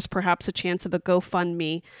that there was perhaps a chance of a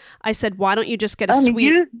GoFundMe. I said, why don't you just get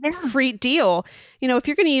a free deal? If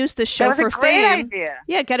you're going to use this show for fame,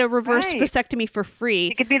 get a reverse vasectomy for free.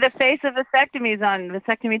 You could be the face of vasectomies on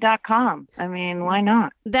vasectomy.com. I mean, why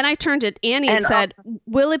not? Then I turned to Annie and said,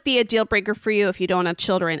 will it be a deal breaker for you if you don't have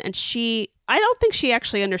children? And I don't think she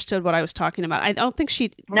actually understood what I was talking about. I don't think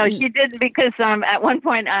she... No, she did, because at one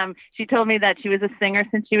point she told me that she was a singer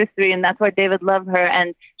since she was 3, and that's why David loved her,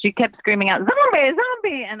 and she kept screaming out,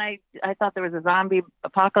 zombie! And I thought there was a zombie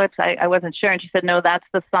apocalypse. I wasn't sure, and she said, no, that's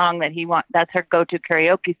the song that he wants. That's her go-to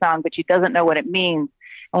karaoke song, but she doesn't know what it means.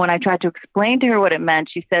 And when I tried to explain to her what it meant,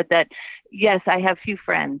 she said that, yes, I have few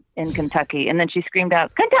friends in Kentucky. And then she screamed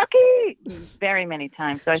out, Kentucky, very many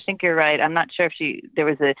times. So I think you're right. I'm not sure if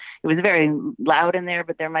it was very loud in there,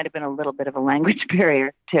 but there might have been a little bit of a language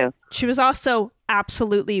barrier too. She was also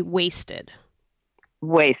absolutely wasted.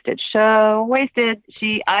 Wasted.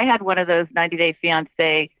 I had one of those 90 Day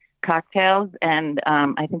Fiancé cocktails, and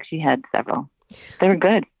I think she had several. They were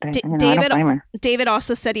good. David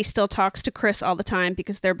also said he still talks to Chris all the time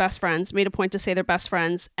because they're best friends. Made a point to say they're best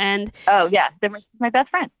friends. And oh yeah, they're my best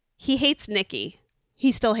friend. He hates Nikki.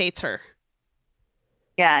 He still hates her.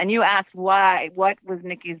 Yeah, and you asked why. What was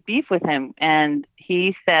Nikki's beef with him? And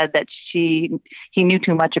he said that he knew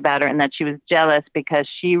too much about her and that she was jealous because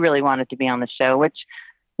she really wanted to be on the show, which,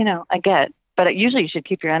 I get. But usually you should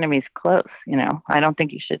keep your enemies close. I don't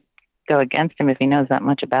think you should go against him if he knows that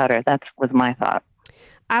much about her. That was my thought.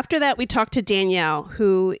 After that, we talked to Danielle,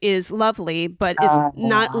 who is lovely, but is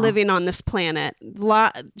not living on this planet.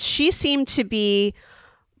 She seemed to be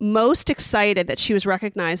most excited that she was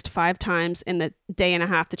recognized 5 times in the day and a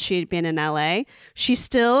half that she had been in LA. She was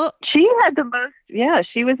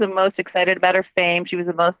the most excited about her fame. She was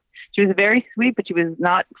very sweet, but she was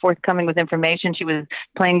not forthcoming with information. She was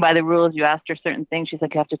playing by the rules. You asked her certain things. She's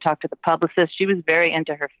like, you have to talk to the publicist. She was very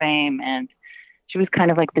into her fame, and she was kind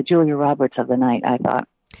of like the Julia Roberts of the night, I thought.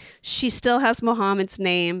 She still has Muhammad's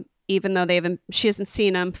name, even though she hasn't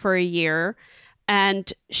seen him for a year.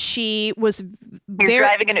 And she was You're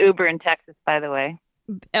driving an Uber in Texas, by the way.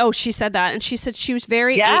 Oh, she said that. And she said she was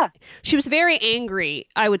very angry,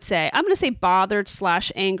 I would say. I'm going to say bothered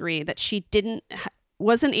 / angry that she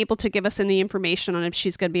wasn't able to give us any information on if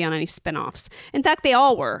she's going to be on any spinoffs. In fact, they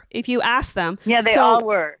all were. If you ask them. Yeah, they all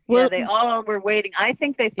were. Well, they all were waiting. I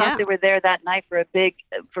think they thought they were there that night for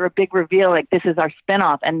a big reveal, like this is our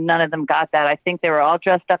spinoff, and none of them got that. I think they were all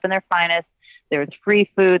dressed up in their finest. There was free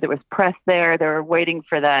food. There was press there. They were waiting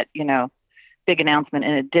for that, big announcement,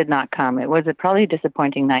 and it did not come. It was probably a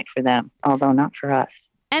disappointing night for them, although not for us.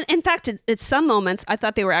 And in fact, at some moments, I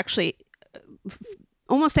thought they were actually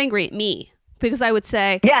almost angry at me. Because I would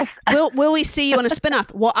say, yes, will we see you on a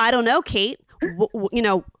spinoff? Well, I don't know, Kate. Will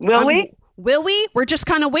we? Will we? We're just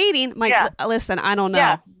kind of waiting. Listen, I don't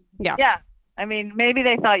know. Yeah. I mean, maybe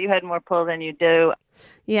they thought you had more pull than you do.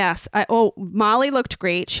 Yes. Molly looked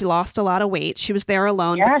great. She lost a lot of weight. She was there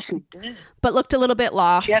alone. Yeah, she did. But looked a little bit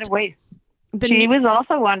lost. She had a waist. She was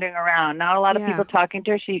also wandering around. Not a lot of people talking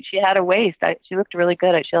to her. She had a waist. She looked really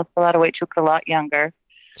good. She lost a lot of weight. She looked a lot younger.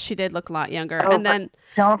 She did look a lot younger. Oh, and then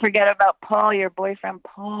don't forget about Paul, your boyfriend,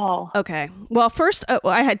 Paul. Okay. Well, first,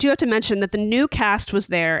 I do have to mention that the new cast was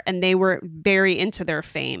there, and they were very into their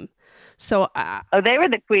fame. So, they were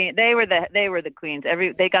the queen. They were the queens.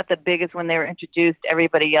 They got the biggest when they were introduced.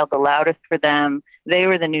 Everybody yelled the loudest for them. They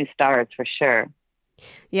were the new stars for sure.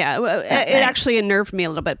 Yeah, it actually unnerved me a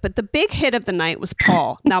little bit. But the big hit of the night was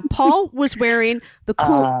Paul. Now, Paul was wearing the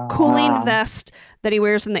cooling vest that he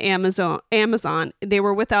wears in the Amazon. They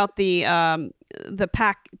were without the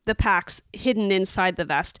packs hidden inside the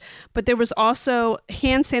vest. But there was also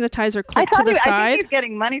hand sanitizer clipped to the side. I think he's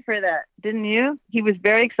getting money for that, didn't you? He was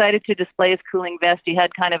very excited to display his cooling vest. He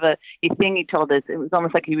had kind of a thing he told us. It was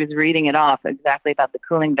almost like he was reading it off exactly about the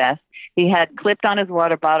cooling vest. He had clipped on his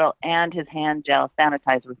water bottle, and his hand gel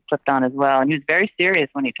sanitizer was clipped on as well. And he was very serious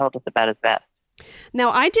when he told us about his vest. Now,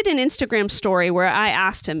 I did an Instagram story where I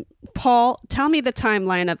asked him, Paul, tell me the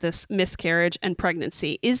timeline of this miscarriage and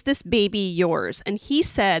pregnancy. Is this baby yours? And he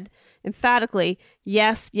said emphatically,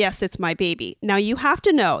 yes, it's my baby. Now, you have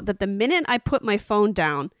to know that the minute I put my phone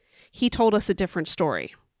down, he told us a different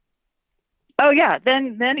story. Oh, yeah.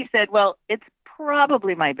 Then he said, well, it's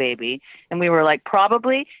probably my baby. And we were like,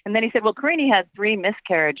 probably. And then he said, well, Karini had 3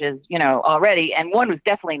 miscarriages, already. And one was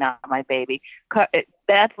definitely not my baby.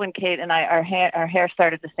 That's when Kate and I, our hair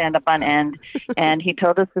started to stand up on end. And he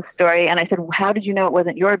told us the story. And I said, well, how did you know it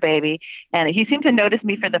wasn't your baby? And he seemed to notice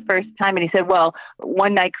me for the first time. And he said, well,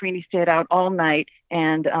 one night Karini stayed out all night.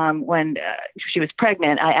 And when she was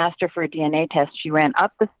pregnant, I asked her for a DNA test. She ran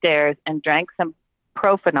up the stairs and drank some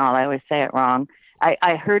Propanol. I always say it wrong.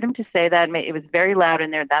 I heard him to say that. It was very loud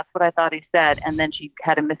in there. That's what I thought he said. And then she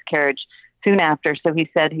had a miscarriage soon after. So he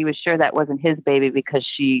said he was sure that wasn't his baby because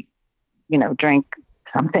she, drank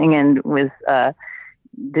something and was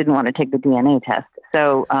didn't want to take the DNA test.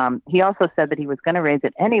 So he also said that he was going to raise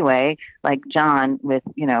it anyway, like John with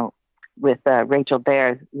Rachel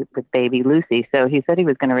Bears with baby Lucy. So he said he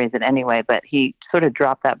was going to raise it anyway, but he sort of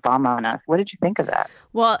dropped that bomb on us. What did you think of that?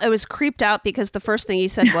 Well, it was creeped out because the first thing he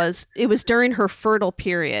said was it was during her fertile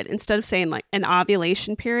period instead of saying like an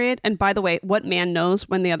ovulation period. And by the way, what man knows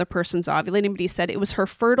when the other person's ovulating? But he said it was her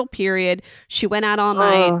fertile period. She went out all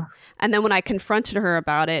night. And then when I confronted her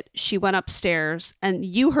about it, she went upstairs and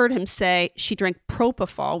you heard him say she drank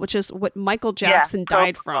Propofol, which is what Michael Jackson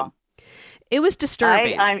died from. It was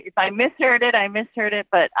disturbing. If I misheard it,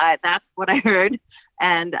 but that's what I heard.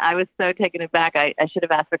 And I was so taken aback. I should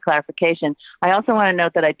have asked for clarification. I also want to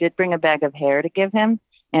note that I did bring a bag of hair to give him.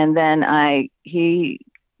 And then he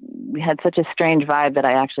had such a strange vibe that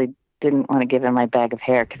I actually didn't want to give him my bag of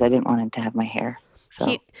hair because I didn't want him to have my hair.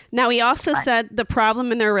 So. He also said the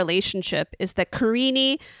problem in their relationship is that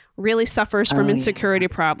Karini really suffers from insecurity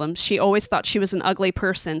problems. She always thought she was an ugly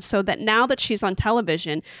person. So that now that she's on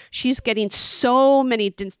television, she's getting so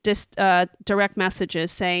many direct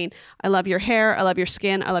messages saying, I love your hair. I love your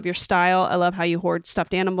skin. I love your style. I love how you hoard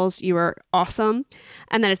stuffed animals. You are awesome.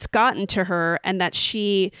 And then it's gotten to her and that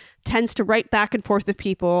she tends to write back and forth with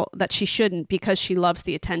people that she shouldn't because she loves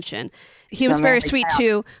the attention. He was very sweet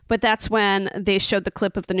too, but that's when they showed the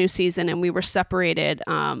clip of the new season and we were separated.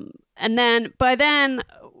 And then by then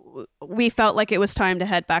we felt like it was time to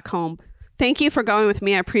head back home. Thank you for going with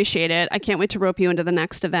me. I appreciate it. I can't wait to rope you into the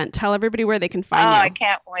next event. Tell everybody where they can find you. I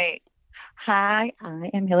can't wait. Hi, I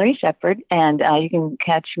am Hillary Shepard, and you can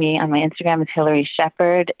catch me on my Instagram as Hillary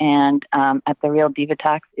Shepard, and at The Real Diva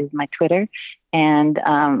Talks is my Twitter. And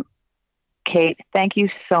Kate, thank you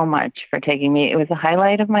so much for taking me. It was a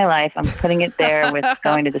highlight of my life. I'm putting it there with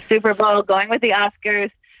going to the Super Bowl, going with the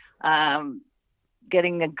Oscars,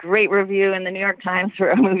 Getting a great review in the New York Times for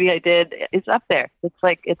a movie I did. It's up there.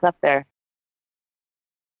 It's up there.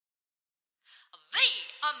 The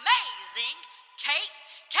amazing Kate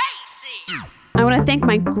Casey. I want to thank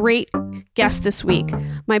my great guest this week,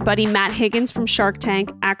 my buddy Matt Higgins from Shark Tank,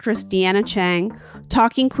 actress Deanna Chang,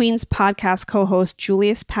 Talking Queens podcast co-host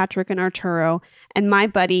Julius Patrick and Arturo, and my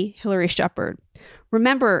buddy Hillary Shepard.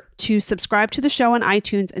 Remember to subscribe to the show on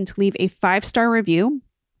iTunes and to leave a 5-star review,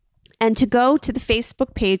 and to go to the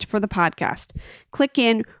Facebook page for the podcast. Click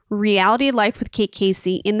in Reality Life with Kate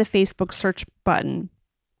Casey in the Facebook search button.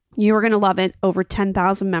 You are going to love it. Over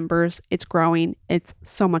 10,000 members. It's growing. It's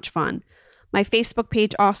so much fun. My Facebook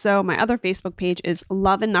page also, my other Facebook page is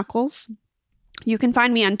Love and Knuckles. You can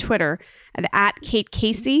find me on Twitter at Kate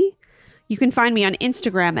Casey. You can find me on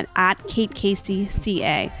Instagram at Kate Casey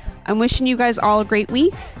CA. I'm wishing you guys all a great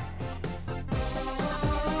week.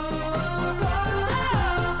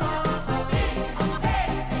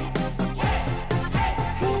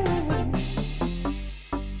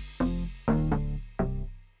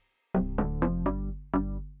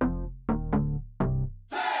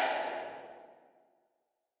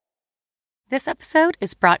 This episode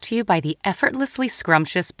is brought to you by the effortlessly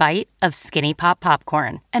scrumptious bite of Skinny Pop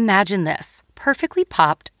Popcorn. Imagine this: perfectly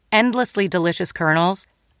popped, endlessly delicious kernels,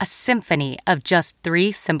 a symphony of just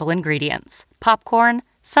 3 simple ingredients: popcorn,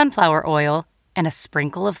 sunflower oil, and a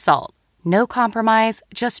sprinkle of salt. No compromise,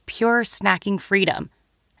 just pure snacking freedom.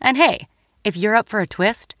 And hey, if you're up for a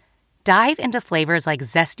twist, dive into flavors like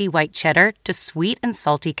zesty white cheddar to sweet and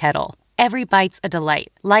salty kettle. Every bite's a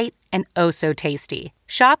delight, light and oh so tasty.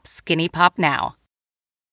 Shop Skinny Pop now.